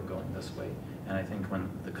why we're going this way. And I think when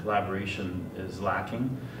the collaboration is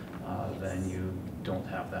lacking, then you don't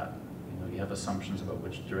have that. You have assumptions about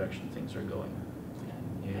which direction things are going.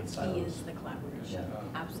 And create The key silos. is the collaboration,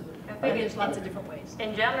 Yeah. absolutely. I think There's lots of different ways.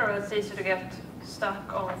 In general, it's easy to get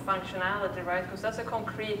stuck on functionality, right? Because that's a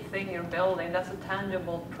concrete thing you're building. That's a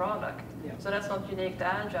tangible product. Yeah. So that's not unique to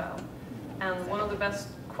Agile. And one of the best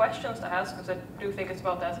questions to ask, because I do think it's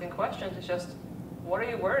about asking questions, is just, what are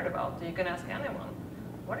you worried about? You can ask anyone.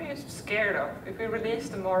 What are you scared of? If we release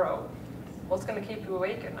tomorrow, what's going to keep you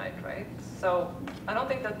awake at night, right? So I don't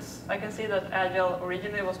think that's, I can see that Agile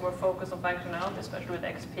originally was more focused on functionality, especially with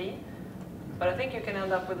XP. But I think you can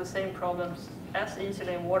end up with the same problems as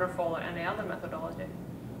easily in Waterfall or any other methodology.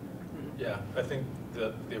 Yeah, I think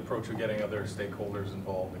the approach of getting other stakeholders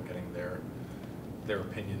involved and getting their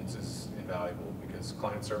opinions is invaluable, because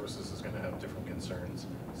client services is going to have different concerns,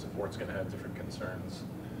 support's going to have different concerns,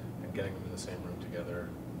 and getting them in the same room together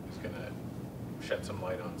is going to shed some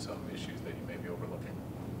light on some issues that you may be overlooking.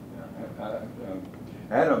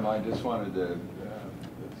 Adam, I just wanted to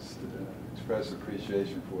express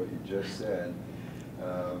appreciation for what you just said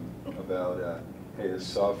about hey, the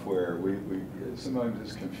software. We sometimes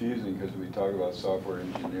it's confusing because we talk about software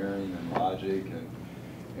engineering and logic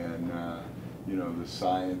and you know, the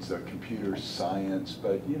science, computer science,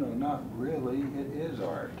 but you know, not really. It is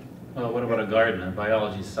art. Well, what about a garden?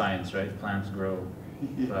 Biology, science, right? Plants grow,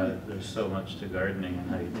 but there's so much to gardening and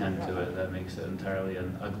how you tend to it that makes it entirely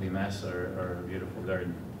an ugly mess or a beautiful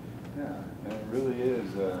garden. Yeah, and it really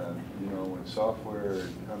is. You know, when software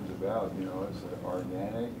comes about, you know, it's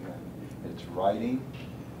organic and it's writing.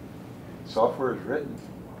 Software is written,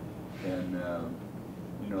 and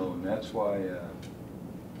you know, and that's why you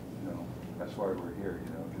know, that's why we're here.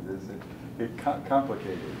 You know, because it's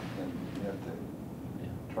complicated, and you have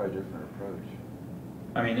to try a different approach.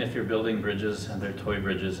 I mean, if you're building bridges and they're toy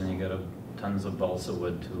bridges and you got tons of balsa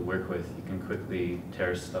wood to work with, you can quickly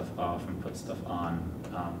tear stuff off and put stuff on.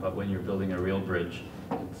 But when you're building a real bridge,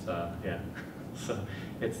 it's, yeah. So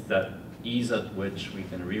it's that ease at which we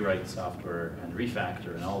can rewrite software and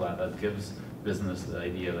refactor and all that, that gives business the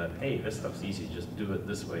idea that, hey, this stuff's easy, just do it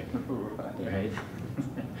this way, right?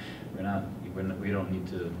 We don't need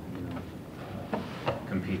to, you know,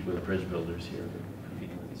 compete with bridge builders here. We're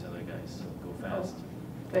competing with these other guys, so go fast.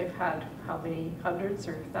 They've had how many hundreds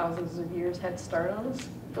or thousands of years head start on us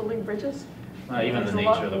building bridges? Even the There's a nature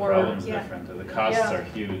lot of the more, problem's yeah. different. The costs Yeah. are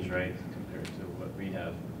huge, right, compared to what we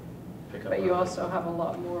have. But you also have a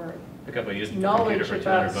lot more pick up a used knowledge computer for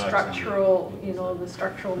about $200 structural, you know, the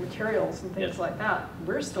structural materials and things Yeah. like that.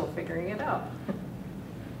 We're still figuring it out.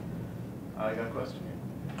 I got a question here.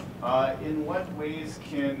 In what ways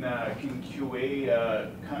can QA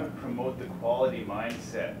kind of promote the quality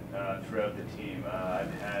mindset throughout the team?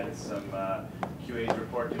 I've had some QAs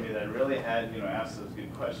report to me that really had, you know, asked those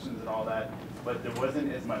good questions and all that, but there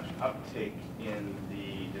wasn't as much uptake in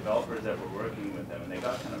the developers that were working with them, and they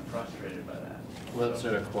got kind of frustrated by that. What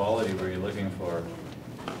sort of quality were you looking for?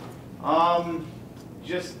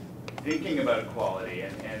 Just thinking about quality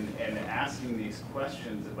and asking these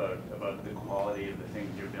questions about the quality of the things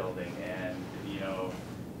you're building, and you know.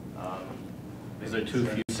 Is there too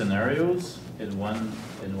few scenarios in one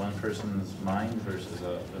person's mind versus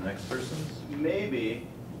the next person's? Maybe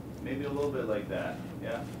a little bit like that.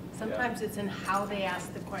 Yeah. Sometimes it's in how they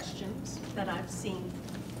ask the questions that I've seen,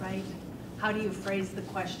 right? How do you phrase the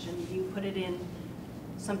question? Do you put it in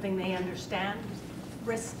something they understand,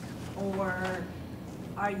 risk, or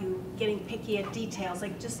are you getting picky at details?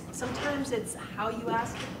 Like, just sometimes it's how you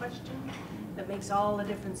ask the question that makes all the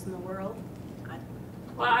difference in the world.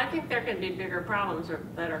 Well, I think there can be bigger problems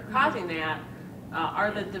that are causing that.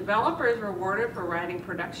 Are the developers rewarded for writing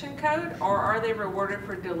production code, or are they rewarded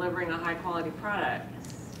for delivering a high quality product?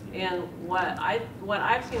 And what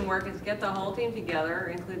I've seen work is get the whole team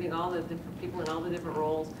together, including all the different people in all the different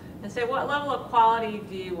roles, and say, what level of quality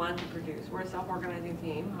do you want to produce? We're a self-organizing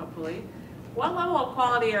team, hopefully. What level of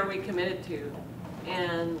quality are we committed to?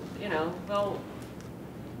 And, you know, well,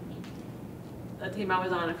 a team I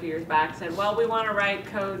was on a few years back said, well, we want to write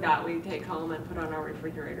code that we take home and put on our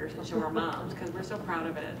refrigerators and show our moms because we're so proud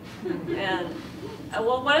of it. And,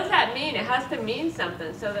 well, what does that mean? It has to mean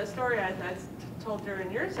something. So the story I told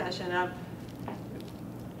during your session of,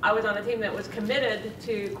 I was on a team that was committed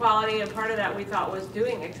to quality, and part of that we thought was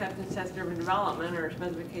doing acceptance test-driven development or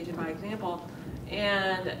specification by example.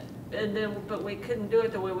 And then, but we couldn't do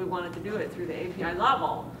it the way we wanted to do it through the API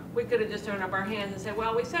level. We could have just thrown up our hands and said,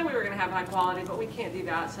 well, we said we were going to have high quality, but we can't do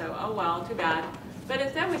that, so oh well, too bad. But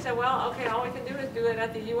instead we said, well, okay, all we can do is do it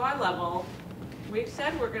at the UI level. We've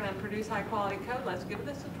said we're going to produce high quality code, let's give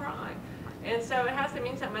this a try. And so it has to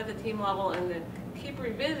mean something at the team level, and then keep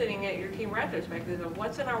revisiting it, your team retrospective of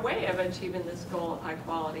what's in our way of achieving this goal of high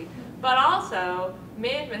quality. But also,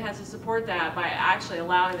 management has to support that by actually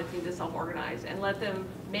allowing the team to self-organize and let them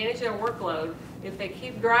manage their workload. If they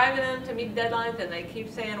keep driving them to meet deadlines and they keep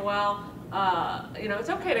saying, well, you know, it's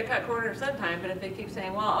okay to cut corners sometime, but if they keep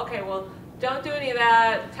saying, well, okay, well, don't do any of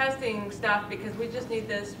that testing stuff because we just need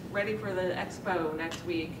this ready for the expo next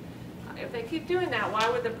week. If they keep doing that, why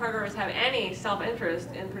would the programmers have any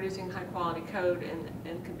self-interest in producing high-quality code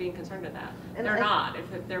and being concerned with that? And they're not.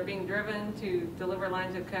 If they're being driven to deliver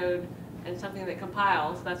lines of code and something that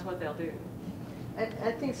compiles, that's what they'll do.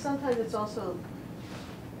 I think sometimes it's also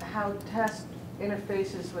how test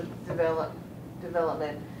interfaces with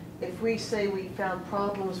development. If we say we found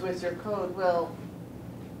problems with your code, well,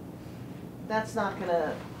 that's not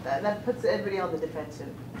gonna, that puts everybody on the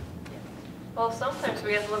defensive. Well, sometimes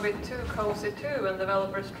we get a little bit too cozy too, and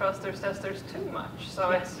developers trust their testers too much.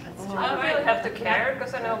 So it's, I don't really have to care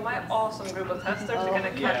because I know my awesome group of testers are going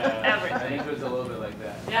to cut everything. I think it was a little bit like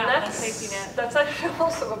that. Yeah, and that's actually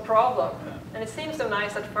also a problem. Yeah. And it seems so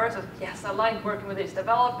nice at first. That, yes, I like working with these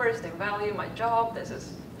developers. They value my job. This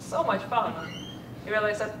is so much fun. You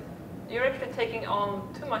realize that you're actually taking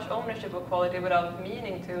on too much ownership of quality without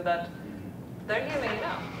meaning to that they're giving it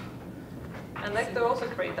up. And that could also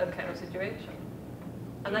create that kind of situation.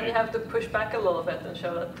 And then you have to push back a little bit and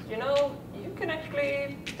show that, you know, you can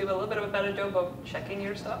actually do a little bit of a better job of checking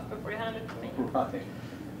your stuff before you hand it to me. Right.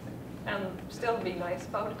 And still be nice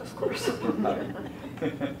about it, of course.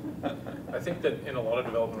 I think that in a lot of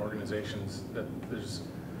development organizations that there's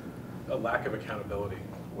a lack of accountability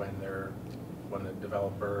when the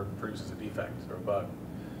developer produces a defect or a bug.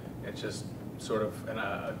 It's just sort of, and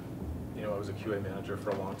you know, I was a QA manager for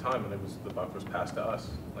a long time, and the buck was passed to us,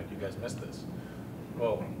 like, you guys missed this.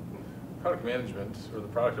 Well, product management or the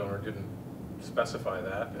product owner didn't specify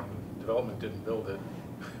that, and development didn't build it,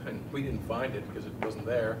 and we didn't find it because it wasn't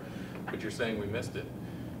there, but you're saying we missed it.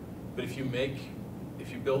 But if you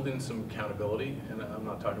build in some accountability, and I'm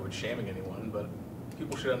not talking about shaming anyone, but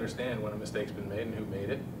people should understand when a mistake's been made and who made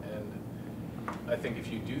it, and I think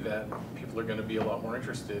if you do that, people are going to be a lot more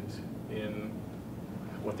interested in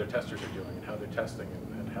what their testers are doing and how they're testing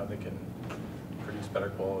and how they can produce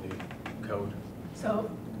better quality code.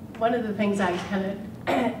 So one of the things I kind of,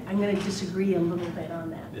 I'm going to disagree a little bit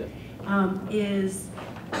on that. Yeah. Is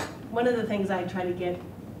one of the things I try to get,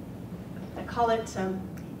 I call it,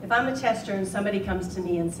 if I'm a tester and somebody comes to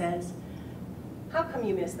me and says, how come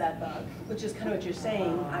you missed that bug? Which is kind of what you're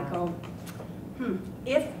saying. I go,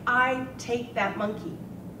 if I take that monkey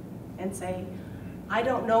and say, I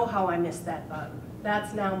don't know how I missed that bug.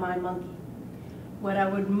 That's now my monkey. What I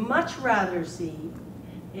would much rather see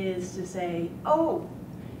is to say, oh,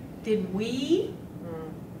 did we,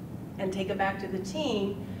 and take it back to the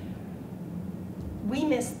team, we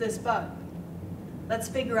missed this bug. Let's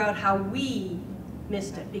figure out how we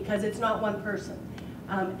missed it, because it's not one person.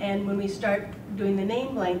 And when we start doing the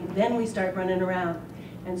name blank, then we start running around.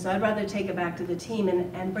 And so I'd rather take it back to the team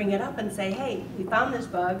and bring it up and say, hey, we found this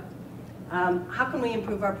bug. How can we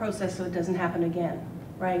improve our process so it doesn't happen again,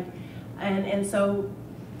 right? And so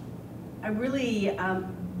I really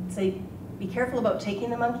say be careful about taking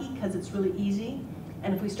the monkey, because it's really easy.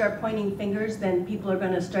 And if we start pointing fingers, then people are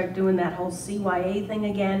going to start doing that whole CYA thing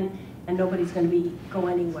again, and nobody's going to go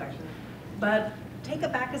anywhere. But take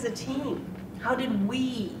it back as a team. How did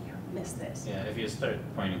we miss this? Yeah, if you start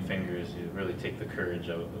pointing fingers, you really take the courage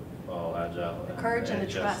out of all Agile. The courage and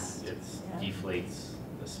the trust. It deflates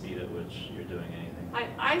the speed at which you're doing anything.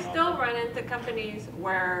 I still run into companies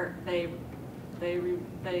where they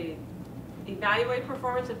evaluate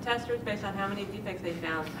performance of testers based on how many defects they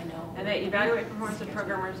found. I know. And they evaluate performance of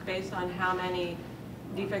programmers based on how many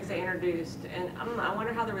defects they introduced. And I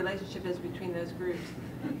wonder how the relationship is between those groups.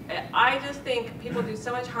 I just think people do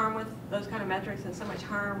so much harm with those kind of metrics and so much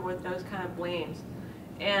harm with those kind of blames.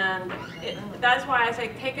 And that's why I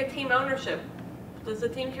say take a team ownership. Does the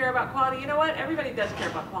team care about quality? You know what? Everybody does care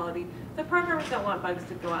about quality. The programmers don't want bugs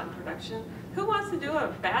to go out in production. Who wants to do a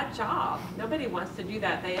bad job? Nobody wants to do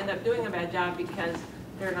that. They end up doing a bad job because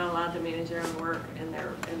they're not allowed to manage their own work and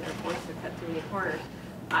they're forced to cut too many corners.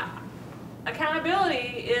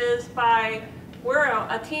 Accountability is by we're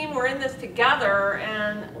a team, we're in this together,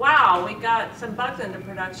 and wow, we got some bugs into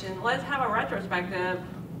production. Let's have a retrospective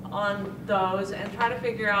on those and try to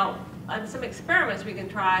figure out some experiments we can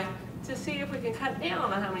try to see if we can cut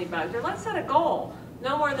down on how many bugs. Or let's set a goal.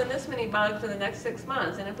 No more than this many bugs in the next 6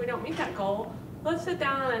 months. And if we don't meet that goal, let's sit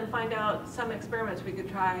down and find out some experiments we could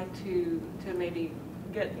try to maybe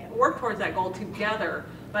work towards that goal together.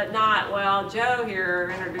 But not, well, Joe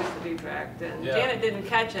here introduced the defect and Janet didn't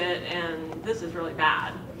catch it and this is really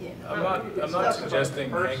bad. I'm not suggesting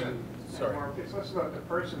hanging Sorry. It's less about the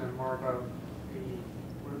person and more about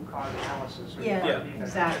the root cause analysis. Or Yeah, the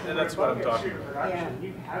exactly. And that's what I'm talking When about. production,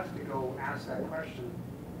 you have to go ask that question.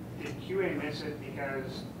 Did QA miss it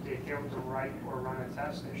because they failed to write or run a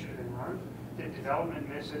test they should have been run? Did development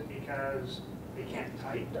miss it because they can't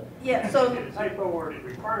type? Yeah, And so- did a typo, or did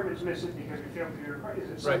requirements miss it because we failed to do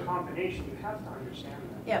requirements? Is it some Right. combination? You have to understand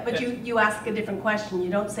that. Yeah, but you ask a different question.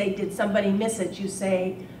 You don't say, did somebody miss it? You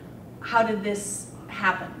say, how did this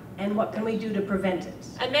happen? And what can we do to prevent it?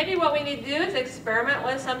 And maybe what we need to do is experiment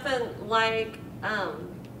with something like,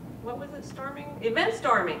 what was it, storming? Event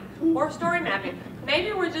storming or story mapping.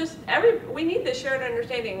 Maybe we're just, we need the shared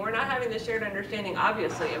understanding. We're not having the shared understanding,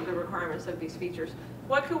 obviously, of the requirements of these features.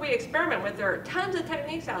 What could we experiment with? There are tons of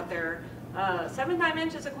techniques out there. 7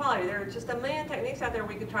 dimensions of quality. There are just a million techniques out there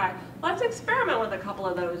we could try. Let's experiment with a couple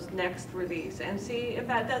of those next release and see if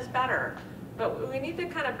that does better. But we need to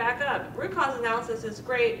kind of back up. Root cause analysis is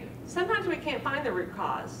great. Sometimes we can't find the root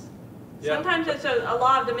cause. Yeah. Sometimes it's a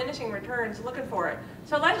law of diminishing returns looking for it.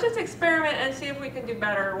 So let's just experiment and see if we can do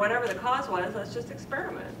better. Whatever the cause was, let's just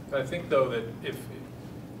experiment. I think though that if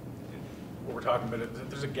what we're talking about, if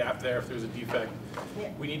there's a gap there, if there's a defect,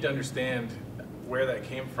 we need to understand where that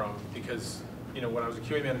came from, because when I was a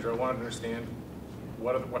QA manager, I wanted to understand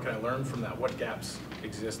what can I learn from that? What gaps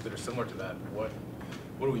exist that are similar to that? What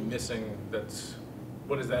are we missing?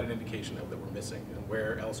 What is that an indication of that we're missing, and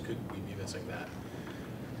where else could we be missing that?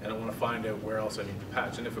 And I want to find out where else I need to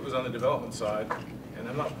patch. And if it was on the development side, and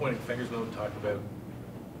I'm not pointing fingers, I'm not talking about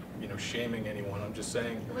shaming anyone. I'm just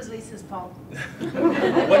saying. It was Lisa's fault.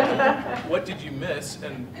 what did you miss,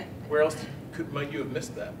 and where else might you have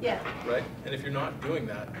missed that? Yeah. Right. And if you're not doing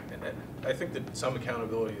that, and I think that some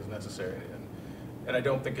accountability is necessary, and I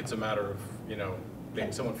don't think it's a matter of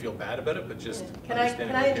making someone feel bad about it, but just Can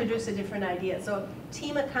I introduce a different idea? So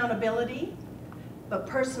team accountability, but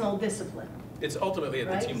personal discipline. It's ultimately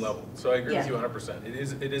at the team level. So I agree with you 100%.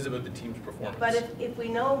 It is about the team's performance. But if we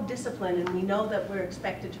know discipline and we know that we're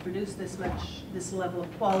expected to produce this level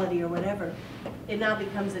of quality or whatever, it now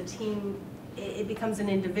becomes a team, it becomes an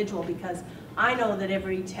individual, because I know that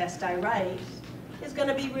every test I write is going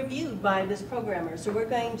to be reviewed by this programmer. So we're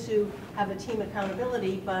going to have a team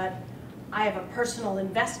accountability, but I have a personal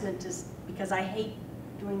investment because I hate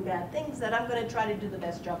doing bad things, that I'm going to try to do the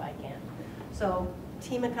best job I can. So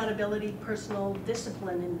team accountability, personal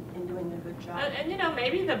discipline in doing a good job. And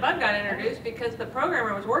maybe the bug got introduced because the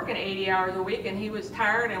programmer was working 80 hours a week and he was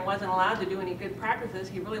tired and wasn't allowed to do any good practices.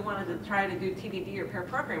 He really wanted to try to do TDD or pair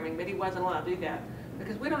programming, but he wasn't allowed to do that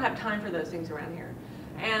because we don't have time for those things around here.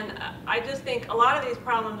 And I just think a lot of these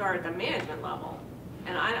problems are at the management level.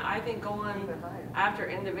 And I think going after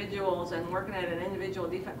individuals and working at an individual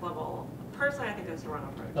defect level, personally, I think that's the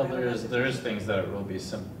wrong approach. No, there is things that will be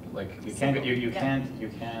simple. Like you can't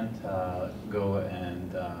go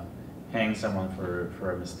and hang someone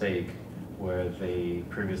for a mistake where they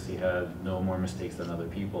previously had no more mistakes than other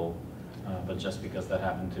people, but just because that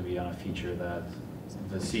happened to be on a feature that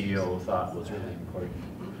the CEO thought was really important,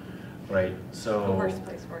 right? So the worst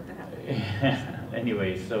place for it to happen.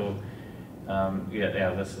 Anyway, so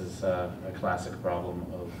this is a classic problem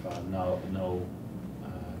of no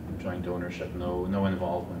joint ownership, no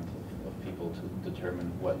involvement of people to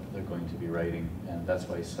determine what they're going to be writing, and that's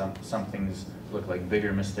why some things look like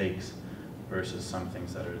bigger mistakes versus some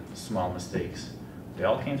things that are small mistakes. They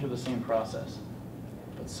all came through the same process,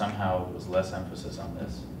 but somehow it was less emphasis on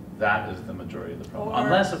this. That is the majority of the problem.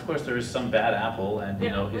 Unless, of course, there is some bad apple, and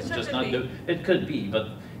it's just not good. It could be, but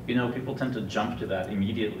people tend to jump to that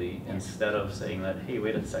immediately instead of saying that, hey,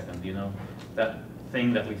 wait a second, that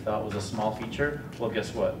thing that we thought was a small feature, well,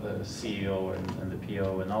 guess what? The CEO and the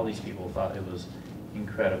PO and all these people thought it was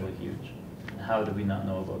incredibly huge. How do we not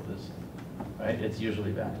know about this? Right? It's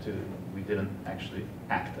usually back to we didn't actually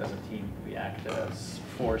act as a team. We acted as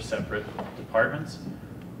 4 separate departments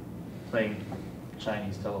playing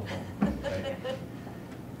Chinese telephone. Right?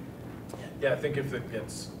 Yeah, I think if it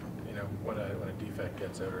gets, when a defect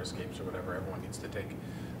gets out or escapes or whatever, everyone needs to take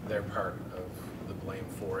their part of the blame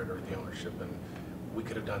for it or the ownership, and we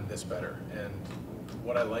could have done this better. And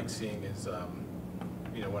what I like seeing is,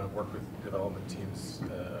 when I work with development teams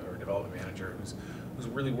or development manager who's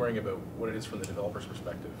really worrying about what it is from the developer's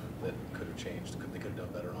perspective that could have changed, they could have done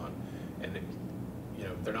better on. And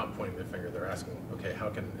they're not pointing their finger, they're asking, okay,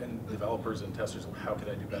 and developers and testers, how can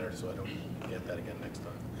I do better so I don't get that again next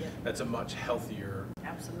time? Yeah. That's a much healthier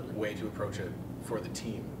way to approach it for the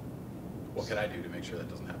team. What can I do to make sure that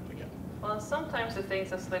doesn't happen again? Well, sometimes the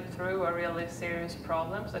things that slip through are really serious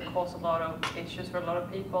problems that cause a lot of issues for a lot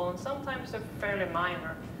of people, and sometimes they're fairly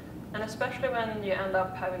minor. And especially when you end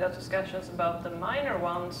up having those discussions about the minor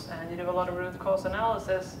ones and you do a lot of root cause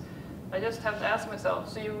analysis, I just have to ask myself,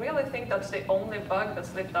 so you really think that's the only bug that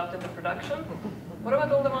slipped out into production? What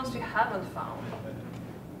about all the ones you haven't found?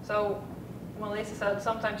 So when Lisa said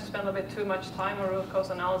sometimes you spend a bit too much time on root cause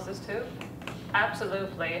analysis too,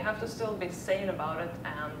 absolutely. You have to still be sane about it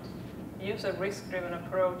and use a risk-driven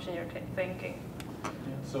approach in your thinking. Yeah,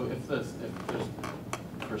 so if there's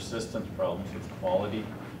persistent problems with quality,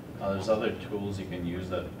 there's other tools you can use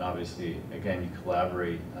that obviously, again, you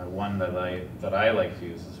collaborate. One that I like to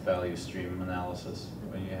use is value stream analysis.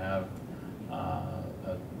 When you have,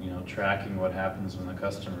 tracking what happens when the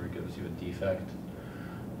customer gives you a defect,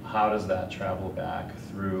 how does that travel back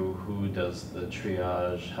through? Who does the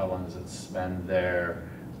triage? How long does it spend there?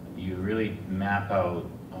 You really map out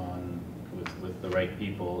with the right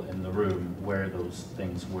people in the room where those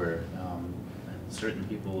things were. Certain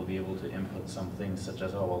people will be able to input some things such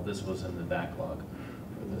as, oh, well, this was in the backlog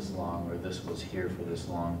for this long, or this was here for this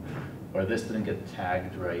long, or this didn't get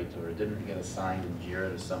tagged right, or it didn't get assigned in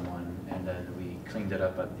Jira to someone, and then we cleaned it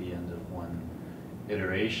up at the end of one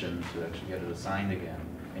iteration to actually get it assigned again.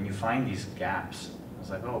 And you find these gaps. It's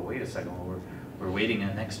like, oh, wait a second, well, we're waiting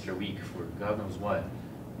an extra week for God knows what,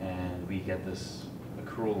 and we get this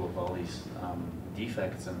accrual of all these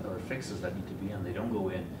defects or fixes that need to be in. They don't go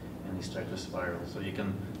in, and they start to spiral. So you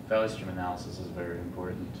can, value stream analysis is very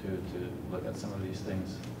important too, to look at some of these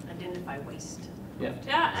things. Identify waste. Yeah,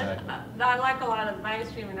 exactly. And I like a lot of value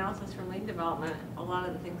stream analysis from lean development. A lot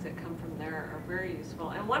of the things that come from there are very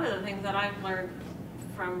useful. And one of the things that I've learned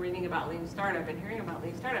from reading about lean startup and hearing about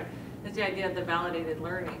lean startup is the idea of the validated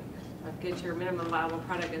learning, of get your minimum viable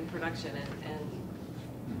product in production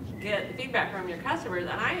and get feedback from your customers.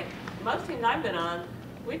 And most teams I've been on,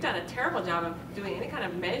 we've done a terrible job of doing any kind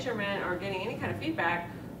of measurement or getting any kind of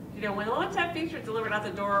feedback. You know, once that feature is delivered out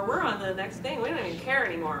the door, we're on to the next thing. We don't even care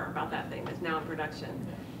anymore about that thing that's now in production.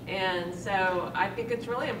 And so I think it's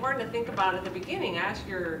really important to think about at the beginning, ask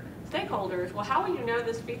your stakeholders, well, how will you know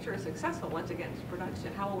this feature is successful once it gets into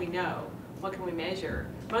production? How will we know? What can we measure?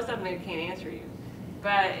 Most of them they can't answer you.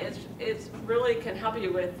 But it's really can help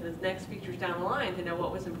you with the next features down the line to know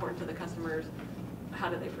what was important to the customers. How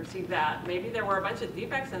did they perceive that? Maybe there were a bunch of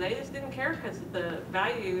defects and they just didn't care because the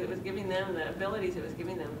value it was giving them, the abilities it was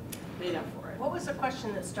giving them, made up for it. What was the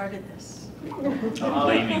question that started this?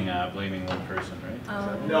 Blaming one person,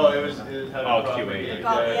 right? No, it was had a problem. QA.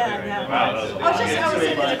 Yeah. Wow,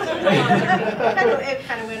 it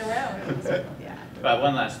kind of went around. Yeah.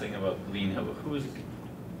 One last thing about lean.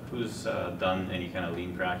 Who's done any kind of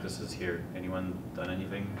lean practices here? Anyone done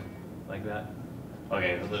anything like that?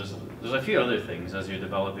 Okay, there's a few other things as you're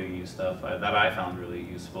developing new stuff that I found really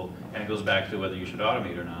useful, and it goes back to whether you should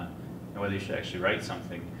automate or not, and whether you should actually write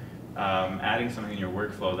something. Adding something in your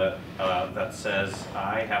workflow that says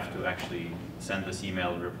I have to actually send this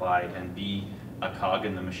email reply and be a cog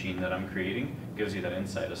in the machine that I'm creating gives you that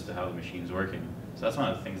insight as to how the machine's working. So that's one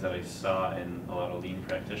of the things that I saw in a lot of lean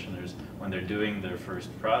practitioners when they're doing their first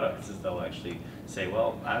products is they'll actually say,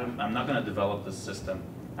 well, I'm not going to develop this system.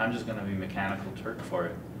 I'm just going to be Mechanical Turk for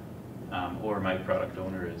it, or my product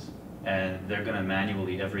owner is. And they're going to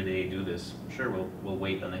manually every day do this. Sure, we'll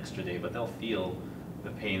wait an extra day, but they'll feel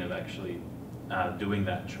the pain of actually doing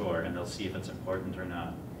that chore, and they'll see if it's important or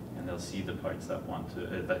not, and they'll see the parts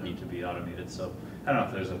that need to be automated. So I don't know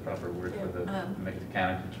if there's a proper word for the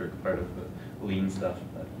Mechanical Turk part of the lean stuff.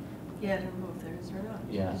 But yeah, I don't know if there is or not.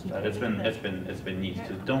 Yeah, but it's been neat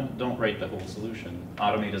to don't write the whole solution.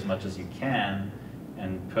 Automate as much as you can,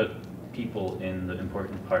 and put people in the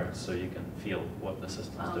important parts so you can feel what the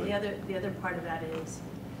system's doing. The other part of that is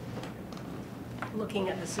looking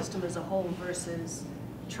at the system as a whole versus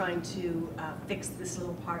trying to fix this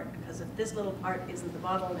little part. Because if this little part isn't the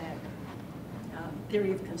bottleneck,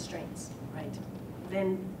 theory of constraints, right?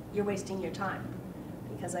 Then you're wasting your time.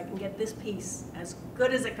 Because I can get this piece as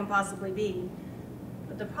good as it can possibly be,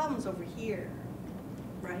 but the problem's over here,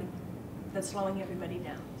 right? That's slowing everybody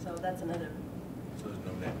down. So that's another. So there's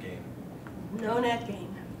no net gain. No net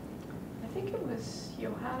gain. I think it was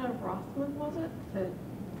Johanna Rothman, was it, that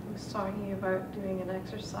was talking about doing an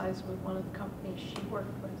exercise with one of the companies she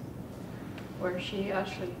worked with, where she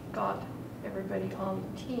actually got everybody on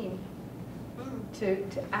the team to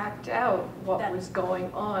act out what was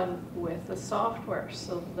going on with the software.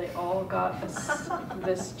 So they all got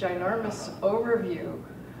this ginormous overview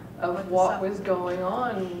of what was going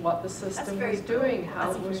on, what the system was doing,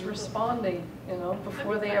 how it was responding,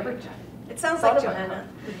 before they ever. It sounds like Johanna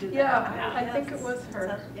would do that. Yeah, I think it was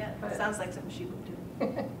her. It sounds like something she would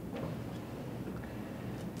do.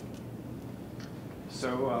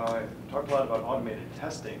 So I talked a lot about automated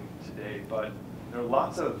testing today, but there are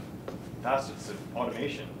lots of facets of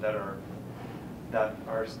automation that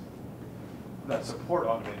support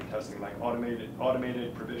automated testing, like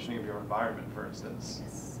automated provisioning of your environment, for instance.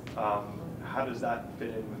 Yes. How does that fit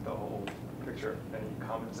in with the whole picture? Any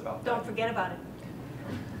comments about that? Don't forget about it.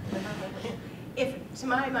 If, to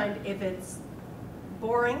my mind, if it's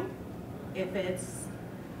boring, if it's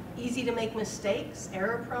easy to make mistakes,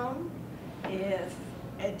 error prone, if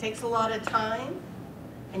it takes a lot of time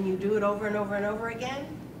and you do it over and over and over again,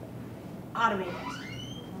 automate it,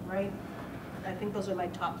 right? I think those are my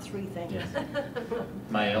top 3 things. Yes.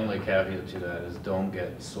 My only caveat to that is don't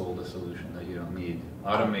get sold a solution that you don't need.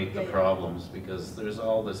 Automate the problems, because there's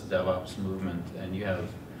all this DevOps movement, and you have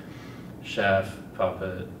Chef,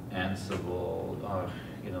 Puppet, Ansible,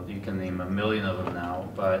 you know, you can name a million of them now,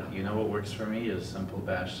 but you know what works for me is simple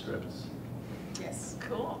bash scripts. Yes.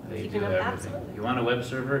 Cool. They Keeping do them everything. absolutely. You want a web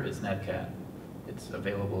server, it's Netcat. It's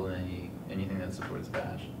available in anything that supports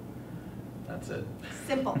bash. That's it.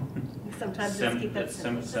 Simple. Sometimes just keep that It's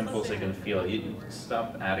simple. simple so you can feel. You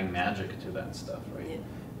stop adding magic to that stuff, right?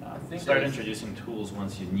 Yeah. Start introducing tools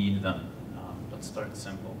once you need them, but start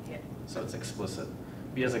simple. Yeah. So it's explicit.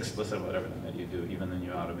 Be as explicit about everything that you do, even when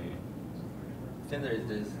you're automating. I think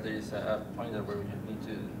there's a point where you need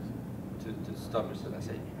to stop yourself and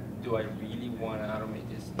say, do I really want to automate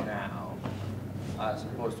this now, as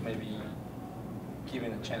opposed to maybe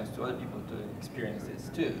giving a chance to other people to experience this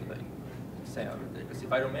too, like saying, because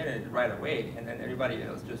if I automate it right away and then everybody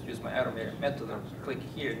else just use my automated method or click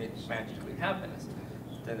here and it magically happens,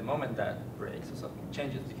 then the moment that breaks or something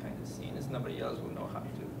changes behind the scenes, nobody else will know how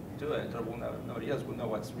to do it, or nobody else will know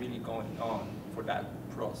what's really going on for that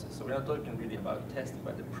process. So we're not talking really about testing,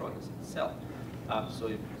 but the process itself.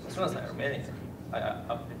 So as soon as I automated it,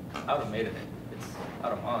 I automated it. It's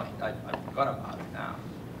out of mind. I forgot about it now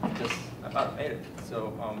because I've automated it.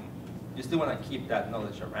 So you still want to keep that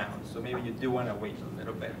knowledge around. So maybe you do want to wait a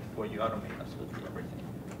little bit before you automate absolutely everything.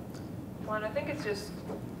 Well, and I think it's just,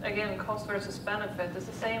 again, cost versus benefit. It's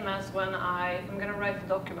the same as when I'm going to write a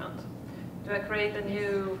document. Do I create a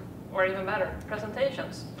new, or even better,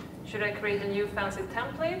 presentations? Should I create a new fancy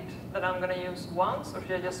template that I'm going to use once, or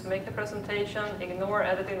should I just make the presentation, ignore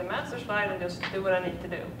editing the master slide, and just do what I need to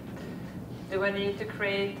do? Do I need to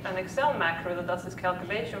create an Excel macro that does this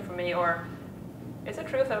calculation for me, or is it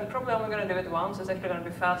true that I'm probably only going to do it once? It's actually going to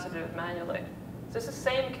be faster to do it manually. So it's the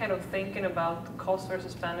same kind of thinking about cost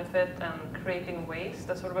versus benefit and creating waste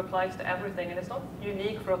that sort of applies to everything. And it's not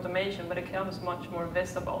unique for automation, but it becomes much more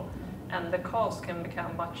visible, and the cost can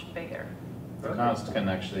become much bigger. The cost can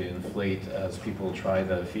actually inflate as people try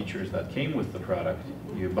the features that came with the product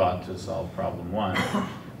you bought to solve problem 1.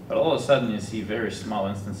 But all of a sudden you see very small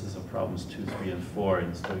instances of problems 2, 3, and 4,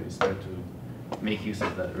 and so you start to make use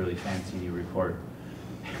of that really fancy report.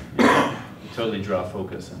 You totally draw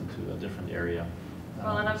focus into a different area.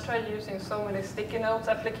 Well, and I've tried using so many sticky notes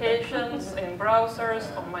applications in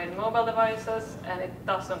browsers, on my mobile devices, and it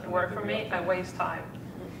doesn't work for me. I waste time.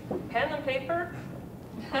 Pen and paper,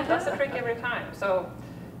 that's the trick every time. So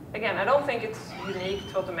again, I don't think it's unique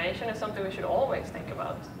to automation. It's something we should always think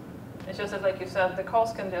about. It's just that, like you said, the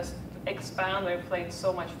cost can just expand or inflate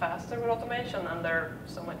so much faster with automation, and they're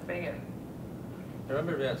so much bigger. I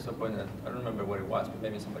remember at some point that, I don't remember what it was, but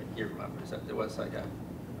maybe somebody here remembers that there was like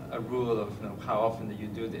a rule of how often do you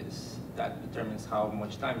do this that determines how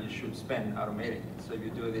much time you should spend automating it. So if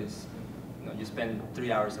you do this, you spend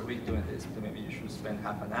 3 hours a week doing this, then maybe you should spend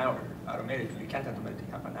half an hour automating it. If you can't automate it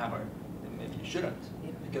half an hour, then maybe you shouldn't,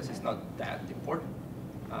 because it's not that important.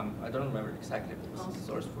 I don't remember exactly if there was a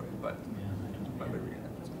source for it, but I don't remember reading that.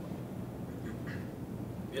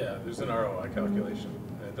 Yeah, there's an ROI calculation.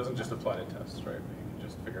 And it doesn't just apply to tests, right? You can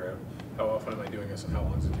just figure out how often am I doing this and how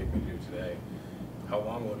long does it take me to do today? How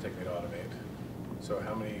long will it take me to automate? So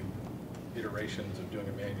how many iterations of doing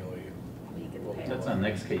it manually? That's on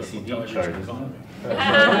XKCD chart, isn't it?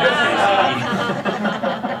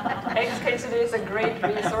 XKCD is a great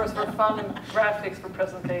resource for fun graphics for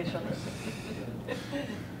presentations.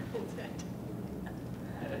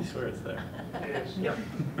 I swear it's there. Yep.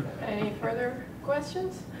 Any further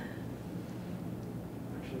questions?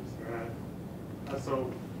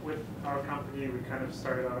 So with our company, we kind of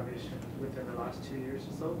started automation within the last 2 years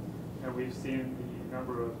or so, and we've seen the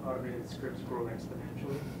number of automated scripts grow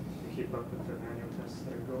exponentially to keep up with the manual tests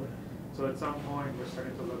that are going. So at some point, we're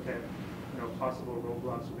starting to look at possible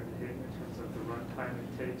roadblocks we're going to hit in terms of the runtime it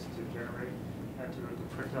takes to generate and to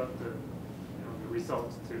print out the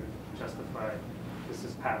results to justify this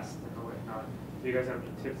is passed and whatnot. Do you guys have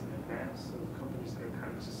any tips in advance of companies that are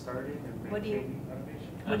kind of just starting and What do you- maintaining automation?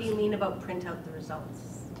 What do you mean about print out the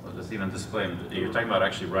results? Well, just even display them. You're talking about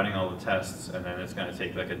actually running all the tests, and then it's going to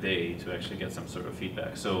take like a day to actually get some sort of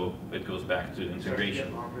feedback. So it goes back to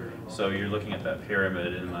integration. So you're looking at that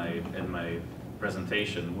pyramid in my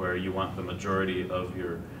presentation, where you want the majority of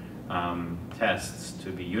your tests to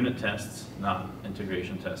be unit tests, not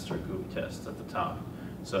integration tests or group tests at the top.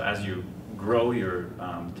 So as you grow your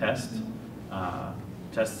test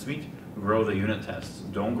suite, grow the unit tests.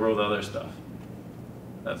 Don't grow the other stuff.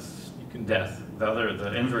 That's death.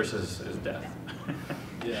 The inverse is death.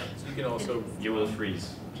 Yeah, so you can also. You will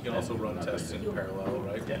freeze. You can also run tests in parallel,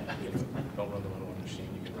 right? Yeah. You don't run them on one machine,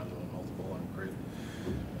 you can run them on multiple on grid.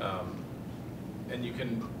 And you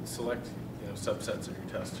can select, subsets of your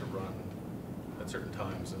tests to run at certain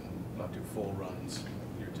times and not do full runs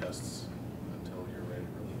of your tests until you're ready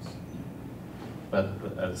to release.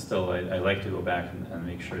 But still, I like to go back and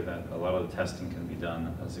make sure that a lot of the testing can be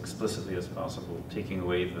done as explicitly as possible, taking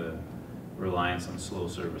away the reliance on slow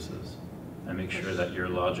services, and make sure that your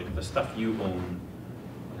logic, the stuff you own,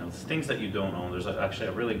 things that you don't own. There's actually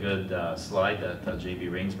a really good slide that JB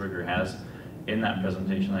Rainsberger has in that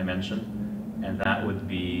presentation I mentioned, and that would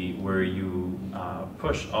be where you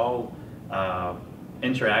push all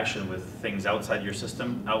interaction with things outside your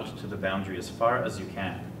system out to the boundary as far as you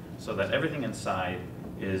can, so that everything inside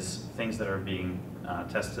is things that are being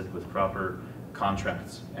tested with proper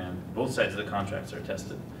contracts, and both sides of the contracts are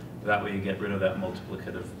tested. That way you get rid of that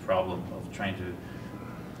multiplicative problem of trying to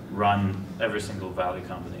run every single value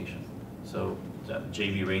combination. So that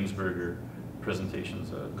JB Rainsberger presentation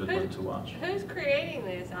is a good one to watch. Who's creating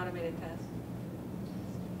these automated tests?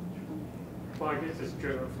 Well, I guess it's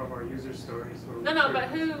driven from our user stories. No, but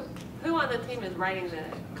who on the team is writing the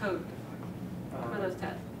code for those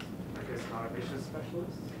tests? I guess an automation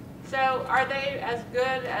specialist. So are they as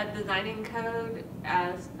good at designing code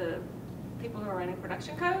as the people who are running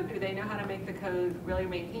production code? Do they know how to make the code really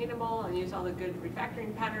maintainable and use all the good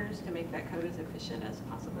refactoring patterns to make that code as efficient as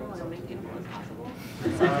possible and maintainable as possible?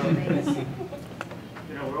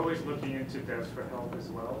 We're always looking into devs for help as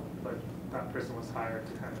well, but that person was hired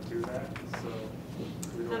to kind of do that,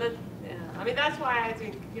 that's why I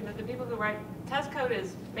think the people who write test code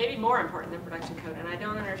is maybe more important than production code, and I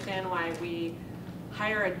don't understand why we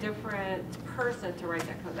hire a different person to write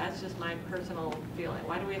that code. That's just my personal feeling.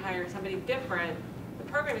 Why do we hire somebody different? The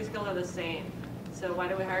programming skills are the same, so why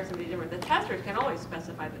do we hire somebody different? The testers can always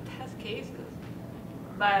specify the test cases,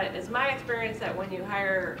 but it's my experience that when you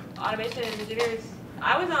hire automation engineers,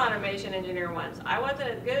 I was an automation engineer once. I wasn't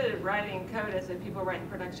as good at writing code as the people writing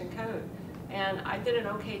production code, and I did an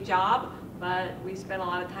okay job, but we spent a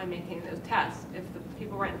lot of time maintaining those tests. If the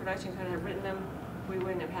people writing production code had written them, we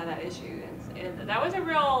wouldn't have had that issue. And that was a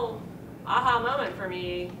real aha moment for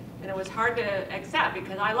me, and it was hard to accept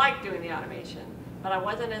because I liked doing the automation, but I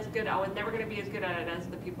wasn't as good, I was never going to be as good at it as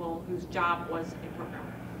the people whose job was a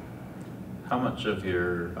programmer. How much of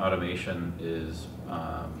your automation is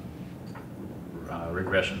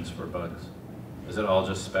regressions for bugs? Is it all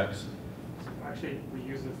just specs? Actually, we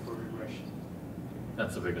use it for regression.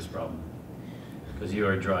 That's the biggest problem, because you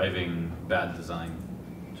are driving bad design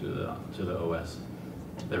to the OS.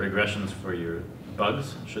 The regressions for your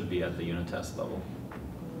bugs should be at the unit test level.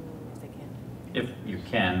 They can. If you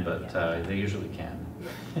can, but they usually can.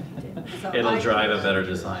 So It'll drive a better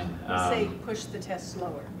design. We say push the test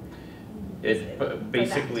slower.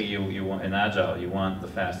 Basically, you want in Agile, you want the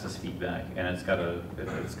fastest feedback, and it's got a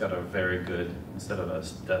very good, instead of a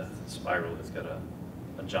death spiral, it's got a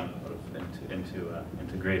jump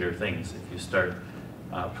into greater things if you start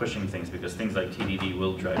pushing things, because things like TDD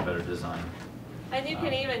will drive better design. And you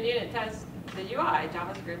can even unit test the UI,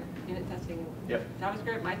 JavaScript, unit testing. Yep.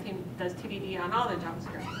 JavaScript, my team does TDD on all the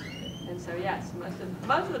JavaScript. And so yes,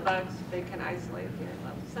 most of the bugs, they can isolate at the unit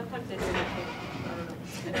level. Sometimes they do not take, I don't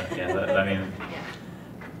know.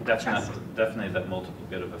 Definitely that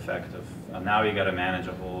multiplicative effect of, now you gotta manage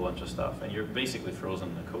a whole bunch of stuff, and you're basically frozen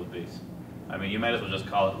in the code base. I mean, you might as well just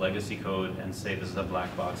call it legacy code and say this is a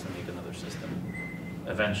black box and make another system.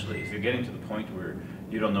 Eventually, if you're getting to the point where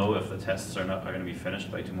you don't know if the tests are going to be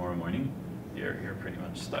finished by tomorrow morning, you're pretty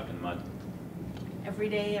much stuck in mud. Every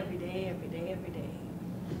day, every day, every day, every day.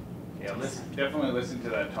 Yeah, definitely listen to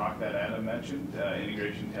that talk that Adam mentioned,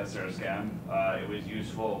 integration tests are a scam. It was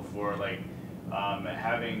useful for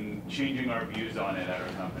changing our views on it at our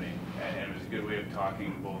company. And it was a good way of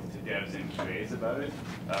talking both to devs and QAs about it,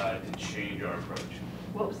 to change our approach.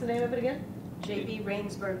 What was the name of it again? JB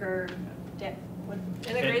Rainsberger,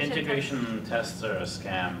 Integration Integration tests are a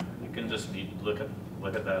scam. You can just look at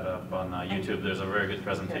look at that up on YouTube. There's a very good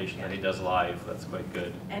presentation that he does live. That's quite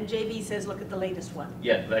good. And JB says, look at the latest one.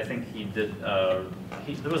 Yeah, I think he did.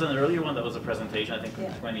 There was an earlier one that was a presentation, I think in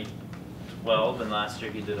Yeah. 2012, and last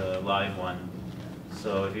year he did a live one.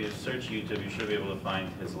 So if you search YouTube, you should be able to find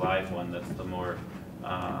his live one. That's the more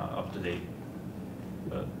up to date.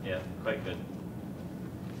 But yeah, quite good.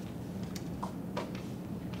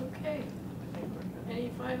 Okay. Any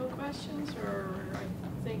final questions, or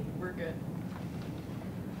I think we're good?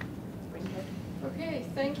 Okay,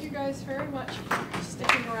 thank you guys very much for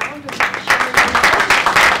sticking around and sharing your knowledge.